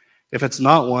 If it's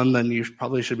not one, then you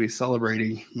probably should be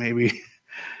celebrating, maybe.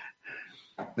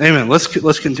 Amen. Let's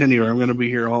continue. I'm going to be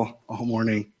here all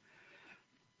morning.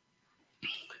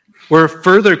 We're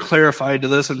further clarified to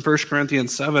this in 1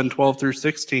 Corinthians 7, 12 through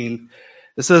 16.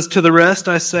 It says, "To the rest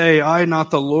I say, I,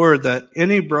 not the Lord, that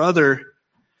any brother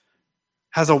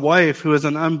has a wife who is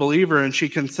an unbeliever and she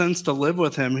consents to live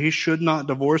with him, he should not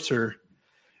divorce her.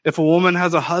 If a woman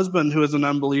has a husband who is an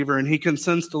unbeliever and he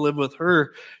consents to live with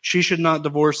her, she should not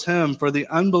divorce him, for the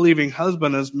unbelieving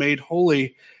husband is made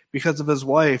holy because of his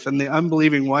wife, and the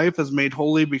unbelieving wife is made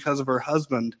holy because of her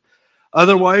husband.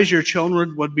 Otherwise, your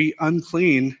children would be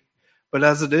unclean, but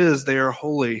as it is, they are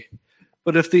holy.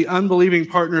 But if the unbelieving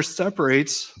partner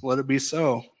separates, let it be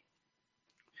so.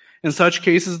 In such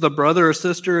cases, the brother or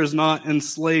sister is not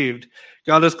enslaved.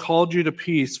 God has called you to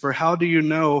peace. For how do you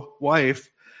know, wife,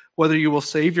 whether you will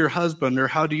save your husband, or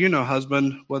how do you know,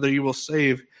 husband, whether you will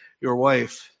save your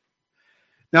wife?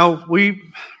 Now, we,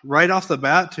 right off the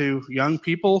bat to young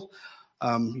people,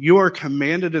 you are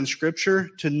commanded in Scripture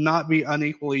to not be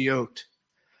unequally yoked.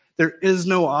 There is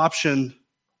no option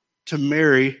to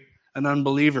marry an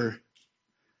unbeliever.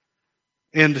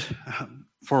 And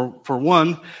for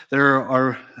one, there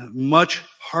are much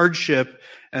hardship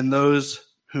in those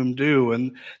whom do.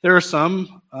 And there are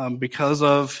some, because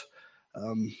of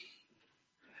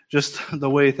just the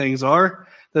way things are,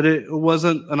 that it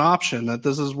wasn't an option, that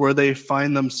this is where they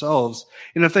find themselves.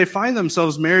 And if they find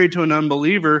themselves married to an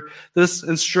unbeliever, this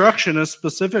instruction is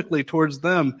specifically towards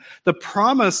them. The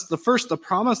promise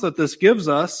that this gives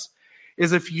us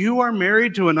is if you are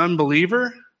married to an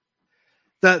unbeliever,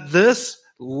 that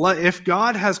if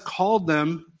God has called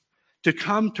them to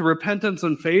come to repentance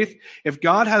and faith, if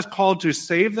God has called to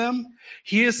save them,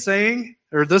 he is saying,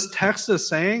 or this text is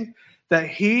saying, that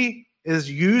he is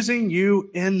using you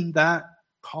in that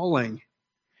calling.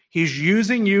 He's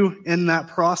using you in that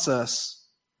process.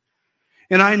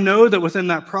 And I know that within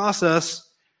that process,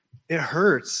 it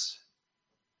hurts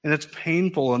and it's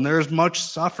painful and there's much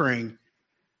suffering.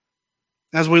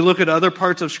 As we look at other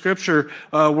parts of Scripture,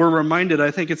 we're reminded,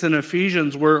 I think it's in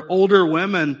Ephesians, where older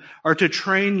women are to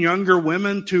train younger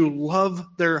women to love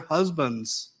their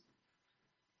husbands.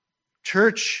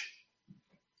 Church,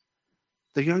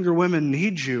 the younger women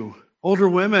need you. Older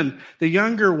women, the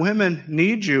younger women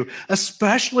need you,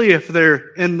 especially if they're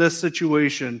in this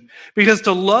situation. Because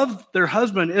to love their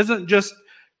husband isn't just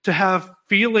to have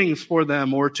feelings for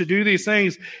them or to do these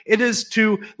things. It is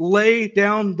to lay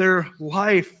down their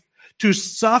life, to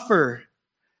suffer,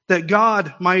 that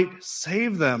God might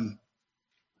save them.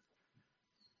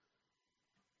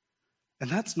 And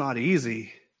that's not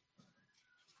easy.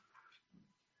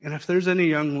 And if there's any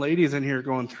young ladies in here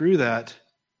going through that,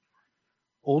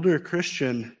 older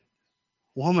Christian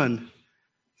woman,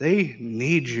 they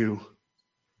need you.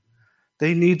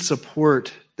 They need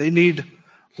support. They need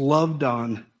loved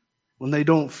on when they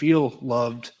don't feel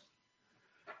loved.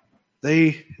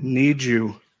 They need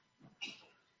you.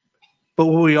 But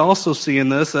what we also see in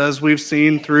this, as we've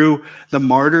seen through the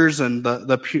martyrs and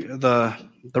the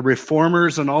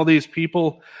reformers and all these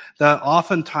people, that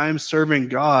oftentimes serving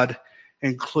God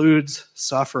includes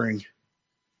suffering.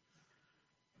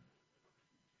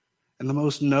 And the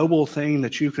most noble thing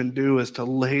that you can do is to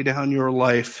lay down your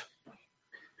life,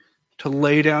 to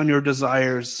lay down your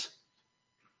desires,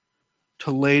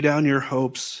 to lay down your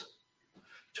hopes,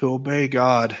 to obey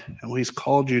God and what He's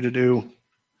called you to do.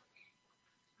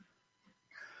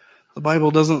 The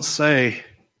Bible doesn't say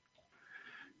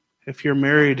if you're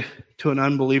married to an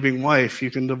unbelieving wife, you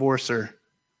can divorce her.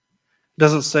 It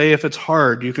doesn't say if it's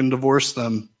hard, you can divorce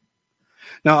them.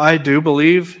 Now, I do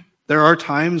believe there are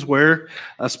times where,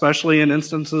 especially in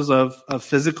instances of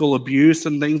physical abuse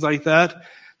and things like that,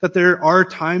 that there are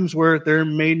times where there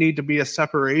may need to be a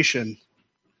separation.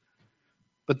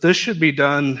 But this should be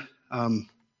done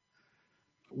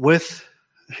with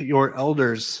your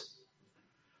elders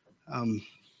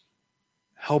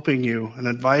helping you and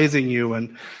advising you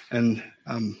and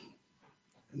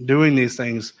doing these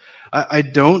things. I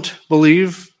don't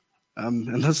believe,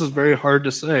 and this is very hard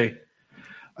to say,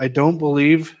 I don't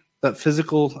believe that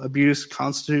physical abuse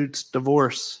constitutes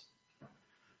divorce.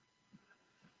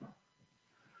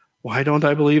 Why don't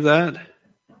I believe that?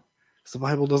 Because the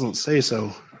Bible doesn't say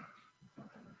so.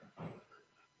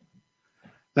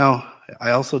 Now,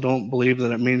 I also don't believe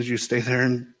that it means you stay there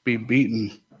and be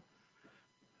beaten.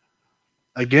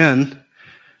 Again,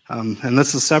 and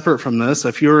this is separate from this,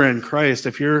 if you're in Christ,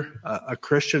 if you're a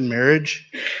Christian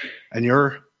marriage and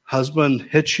your husband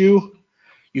hits you,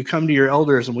 you come to your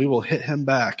elders and we will hit him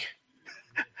back.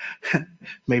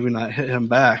 Maybe not hit him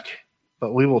back,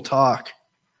 but we will talk.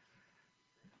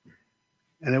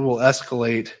 And it will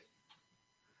escalate.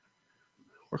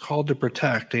 We're called to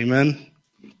protect, amen?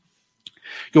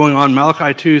 Going on,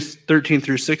 Malachi 2:13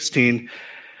 through 16.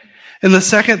 And the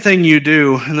second thing you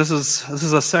do, and this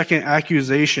is a second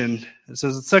accusation. It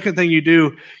says the second thing you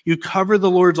do, you cover the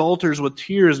Lord's altars with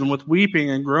tears and with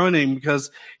weeping and groaning, because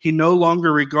he no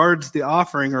longer regards the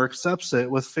offering or accepts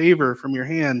it with favor from your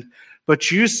hand.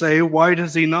 But you say, why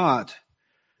does he not?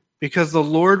 Because the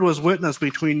Lord was witness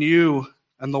between you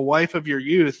and the wife of your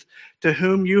youth, to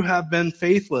whom you have been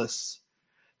faithless.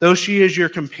 Though she is your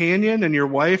companion and your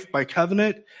wife by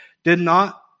covenant, did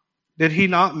he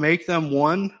not make them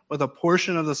one with a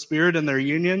portion of the Spirit in their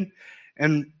union?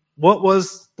 And what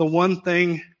was the one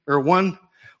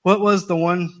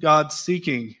God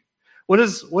seeking? What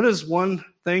is one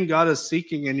thing God is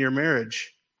seeking in your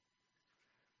marriage?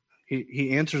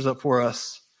 He answers it for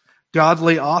us.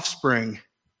 Godly offspring.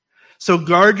 So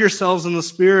guard yourselves in the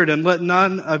Spirit, and let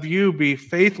none of you be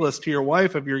faithless to your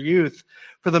wife of your youth.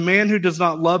 For the man who does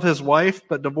not love his wife,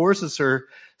 but divorces her,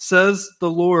 says the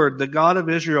Lord, the God of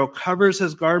Israel, covers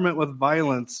his garment with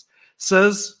violence.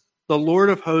 Says the Lord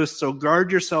of hosts, so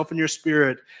guard yourself in your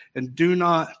spirit, and do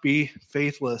not be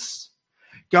faithless.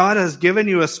 God has given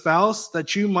you a spouse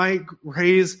that you might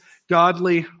raise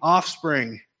godly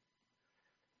offspring.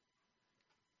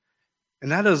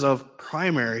 And that is of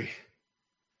primary.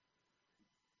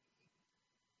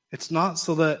 It's not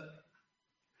so that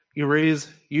you raise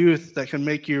youth that can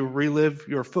make you relive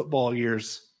your football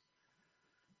years.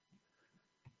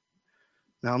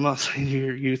 Now, I'm not saying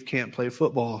your youth can't play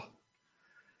football,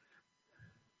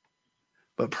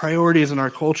 but priorities in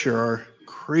our culture are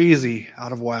crazy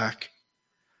out of whack.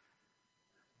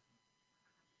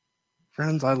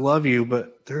 Friends, I love you,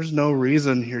 but there's no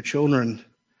reason your children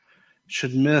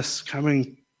should miss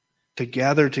coming to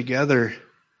gather together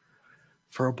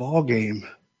for a ball game.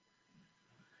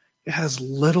 It has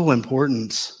little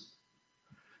importance.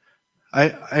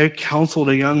 I counseled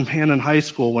a young man in high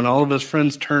school when all of his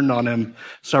friends turned on him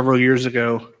several years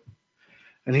ago.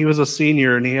 And he was a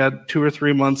senior and he had 2 or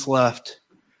 3 months left.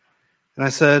 And I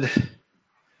said,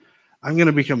 I'm going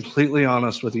to be completely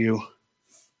honest with you.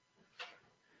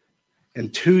 In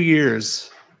 2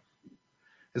 years,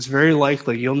 it's very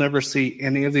likely you'll never see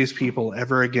any of these people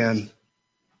ever again.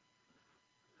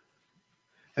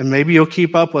 And maybe you'll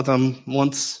keep up with them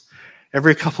once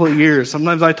every couple of years.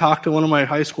 Sometimes I talk to one of my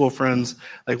high school friends,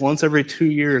 like once every 2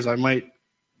 years, I might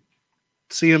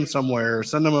see him somewhere or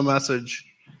send him a message.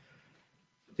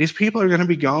 These people are going to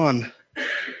be gone.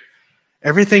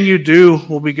 Everything you do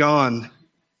will be gone.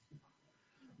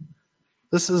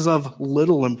 This is of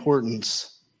little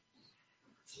importance.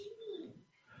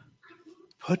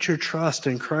 Put your trust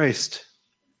in Christ.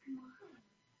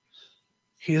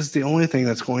 He is the only thing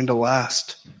that's going to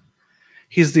last.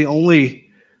 He's the only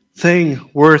thing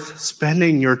worth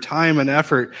spending your time and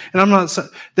effort. And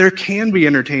there can be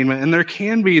entertainment and there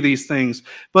can be these things,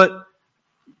 but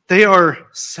they are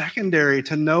secondary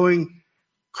to knowing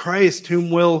Christ,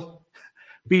 whom will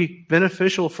be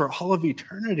beneficial for all of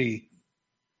eternity.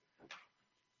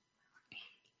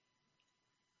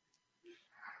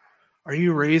 Are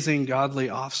you raising godly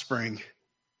offspring?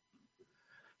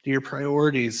 Do your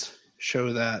priorities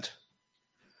show that?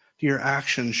 Do your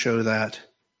actions show that?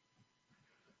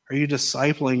 Are you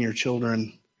discipling your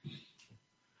children?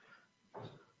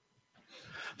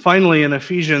 Finally, in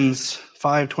Ephesians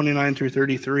 5:29 through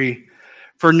 33,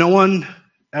 for no one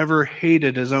ever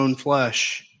hated his own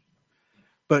flesh,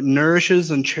 but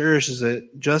nourishes and cherishes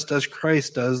it, just as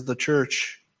Christ does the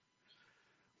church.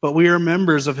 But we are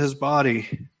members of his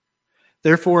body.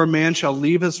 Therefore, a man shall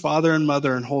leave his father and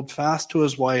mother and hold fast to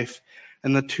his wife,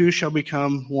 and the two shall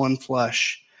become one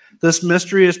flesh. This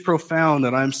mystery is profound,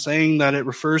 and I'm saying that it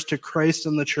refers to Christ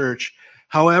and the church.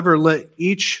 However, let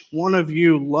each one of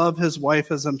you love his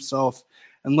wife as himself,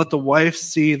 and let the wife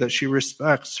see that she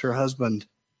respects her husband.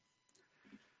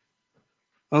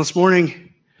 Now, this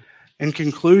morning, in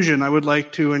conclusion, I would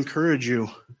like to encourage you.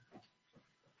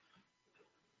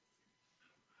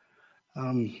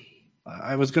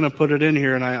 I was going to put it in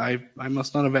here, and I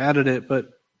must not have added it, but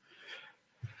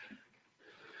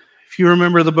if you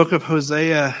remember the book of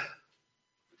Hosea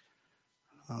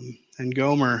and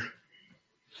Gomer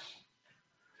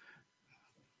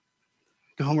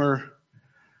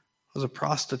was a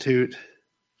prostitute.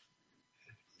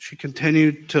 She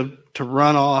continued to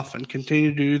run off and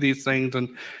continue to do these things, and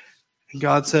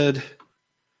God said,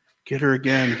 get her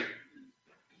again.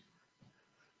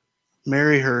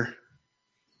 Marry her.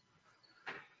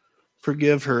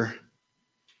 Forgive her.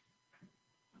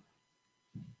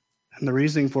 And the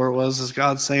reason for it is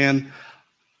God saying,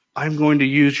 I'm going to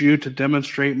use you to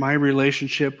demonstrate my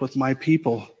relationship with my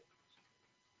people.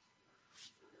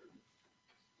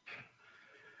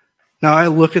 Now, I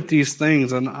look at these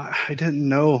things, and I didn't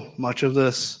know much of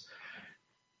this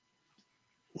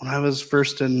when I was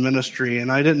first in ministry,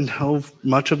 and I didn't know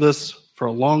much of this for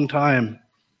a long time.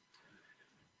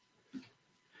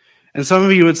 And some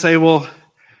of you would say, well,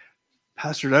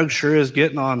 Pastor Doug sure is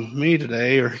getting on me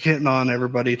today, or getting on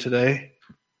everybody today.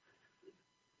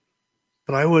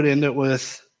 But I would end it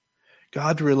with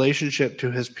God's relationship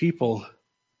to his people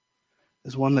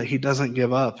is one that he doesn't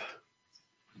give up.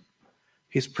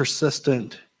 He's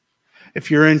persistent. If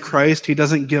you're in Christ, he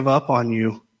doesn't give up on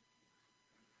you.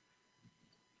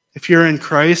 If you're in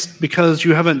Christ, because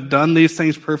you haven't done these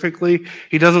things perfectly,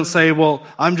 he doesn't say, well,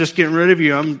 I'm just getting rid of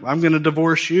you. I'm going to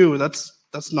divorce you. That's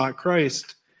not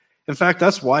Christ. In fact,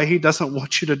 that's why he doesn't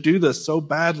want you to do this so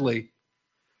badly.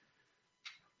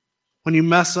 When you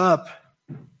mess up,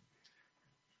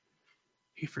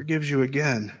 he forgives you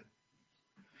again.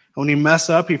 When you mess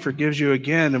up, he forgives you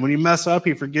again. And when you mess up,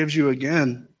 he forgives you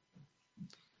again.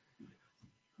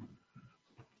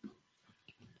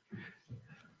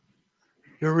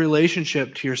 Your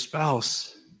relationship to your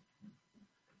spouse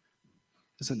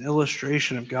is an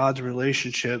illustration of God's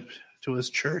relationship to his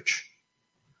church.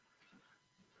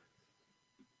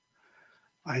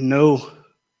 I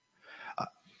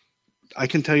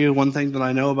can tell you one thing that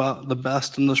I know about the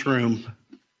best in this room.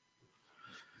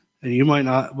 And you might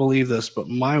not believe this, but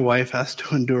my wife has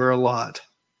to endure a lot.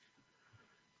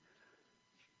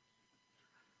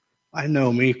 I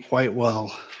know me quite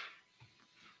well.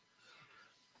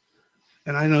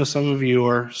 And I know some of you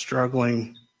are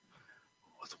struggling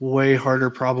with way harder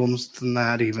problems than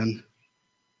that even.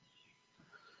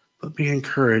 But be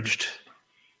encouraged.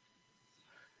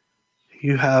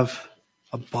 You have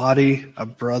a body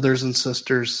of brothers and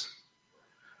sisters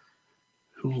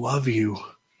who love you.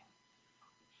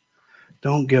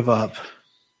 Don't give up.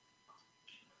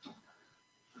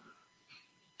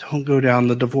 Don't go down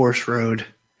the divorce road,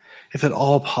 if at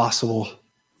all possible.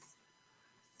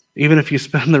 Even if you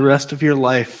spend the rest of your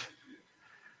life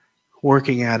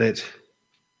working at it,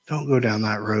 don't go down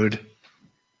that road.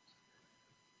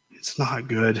 It's not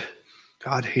good.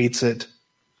 God hates it.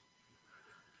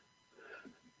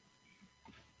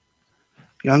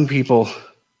 Young people,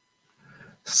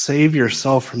 save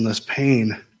yourself from this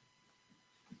pain.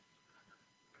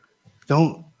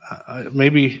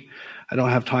 Maybe I don't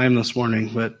have time this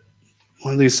morning, but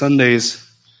one of these Sundays,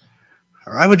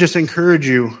 or I would just encourage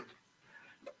you,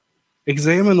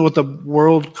 examine what the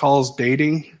world calls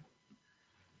dating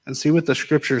and see what the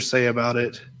scriptures say about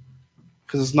it,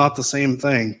 because it's not the same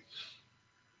thing.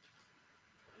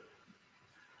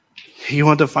 You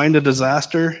want to find a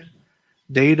disaster?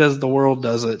 Date as the world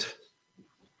does it.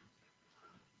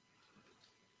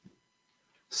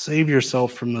 Save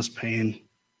yourself from this pain.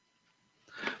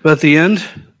 But at the end,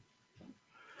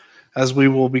 as we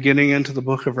will be getting into the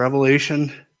book of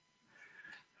Revelation,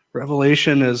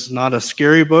 Revelation is not a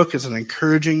scary book, it's an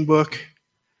encouraging book.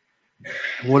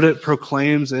 What it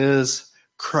proclaims is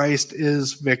Christ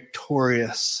is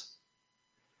victorious.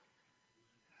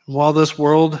 While this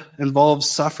world involves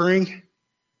suffering,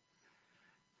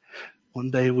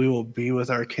 one day we will be with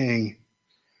our King,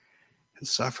 and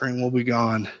suffering will be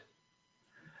gone.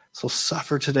 So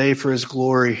suffer today for his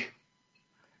glory.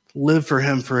 Live for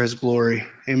him for his glory.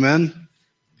 Amen?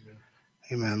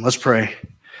 Amen. Let's pray.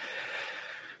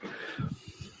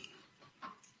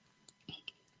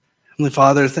 Heavenly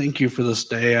Father, thank you for this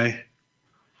day. I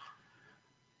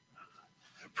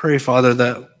pray, Father,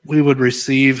 that we would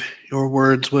receive your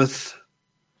words with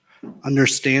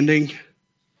understanding.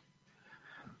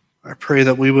 I pray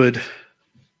that we would,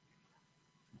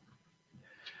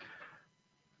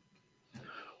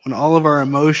 when all of our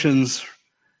emotions,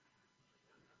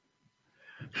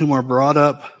 whom are brought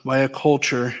up by a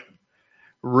culture,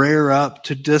 rear up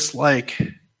to dislike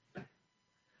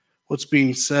what's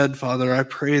being said, Father, I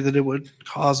pray that it would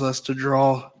cause us to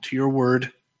draw to your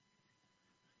word,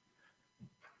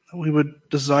 that we would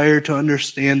desire to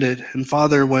understand it. And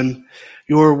Father, when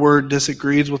your word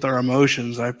disagrees with our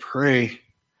emotions, I pray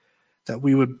that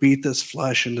we would beat this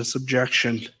flesh into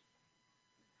subjection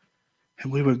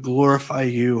and we would glorify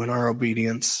you in our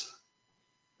obedience.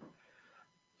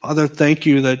 Father, thank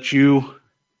you that you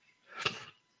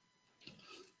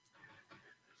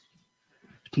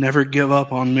never give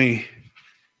up on me.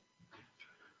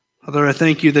 Father, I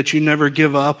thank you that you never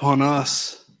give up on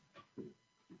us.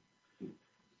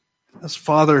 As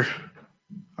Father,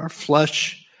 our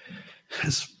flesh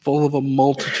is full of a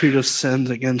multitude of sins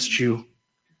against you.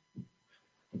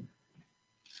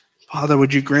 Father,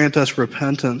 would you grant us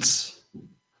repentance?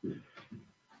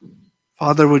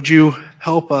 Father, would you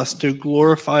help us to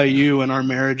glorify you in our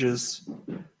marriages?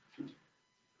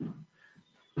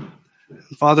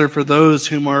 Father, for those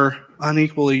whom are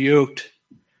unequally yoked,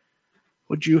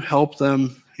 would you help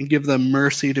them and give them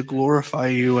mercy to glorify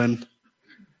you in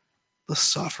the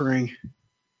suffering.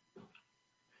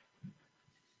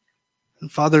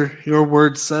 And Father, your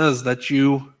word says that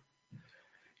you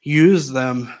use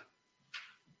them.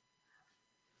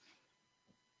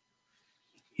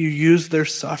 You use their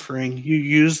suffering. You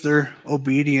use their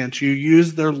obedience. You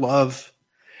use their love.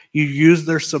 You use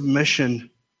their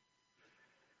submission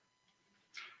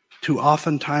to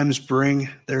oftentimes bring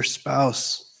their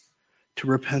spouse to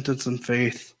repentance and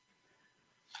faith.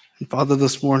 And Father,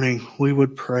 this morning we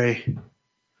would pray,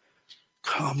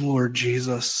 come, Lord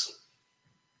Jesus.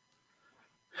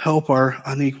 Help our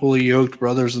unequally yoked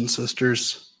brothers and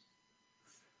sisters.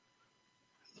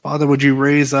 Father, would you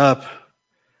raise up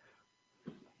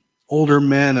older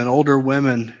men and older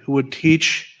women who would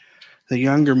teach the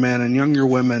younger men and younger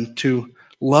women to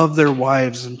love their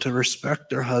wives and to respect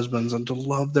their husbands and to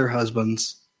love their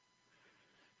husbands,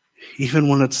 even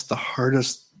when it's the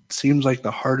hardest, seems like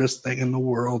the hardest thing in the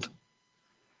world.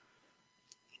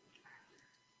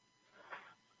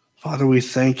 Father, we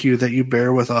thank you that you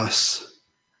bear with us.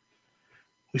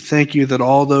 We thank you that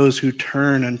all those who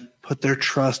turn and put their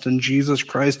trust in Jesus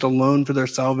Christ alone for their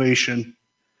salvation,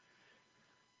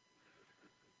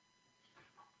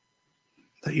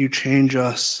 that you change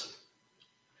us.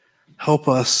 Help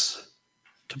us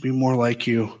to be more like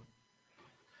you.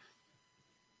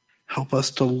 Help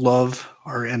us to love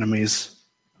our enemies.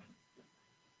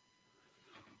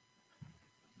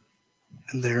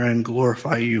 And therein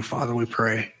glorify you, Father, we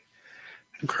pray.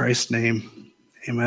 In Christ's name,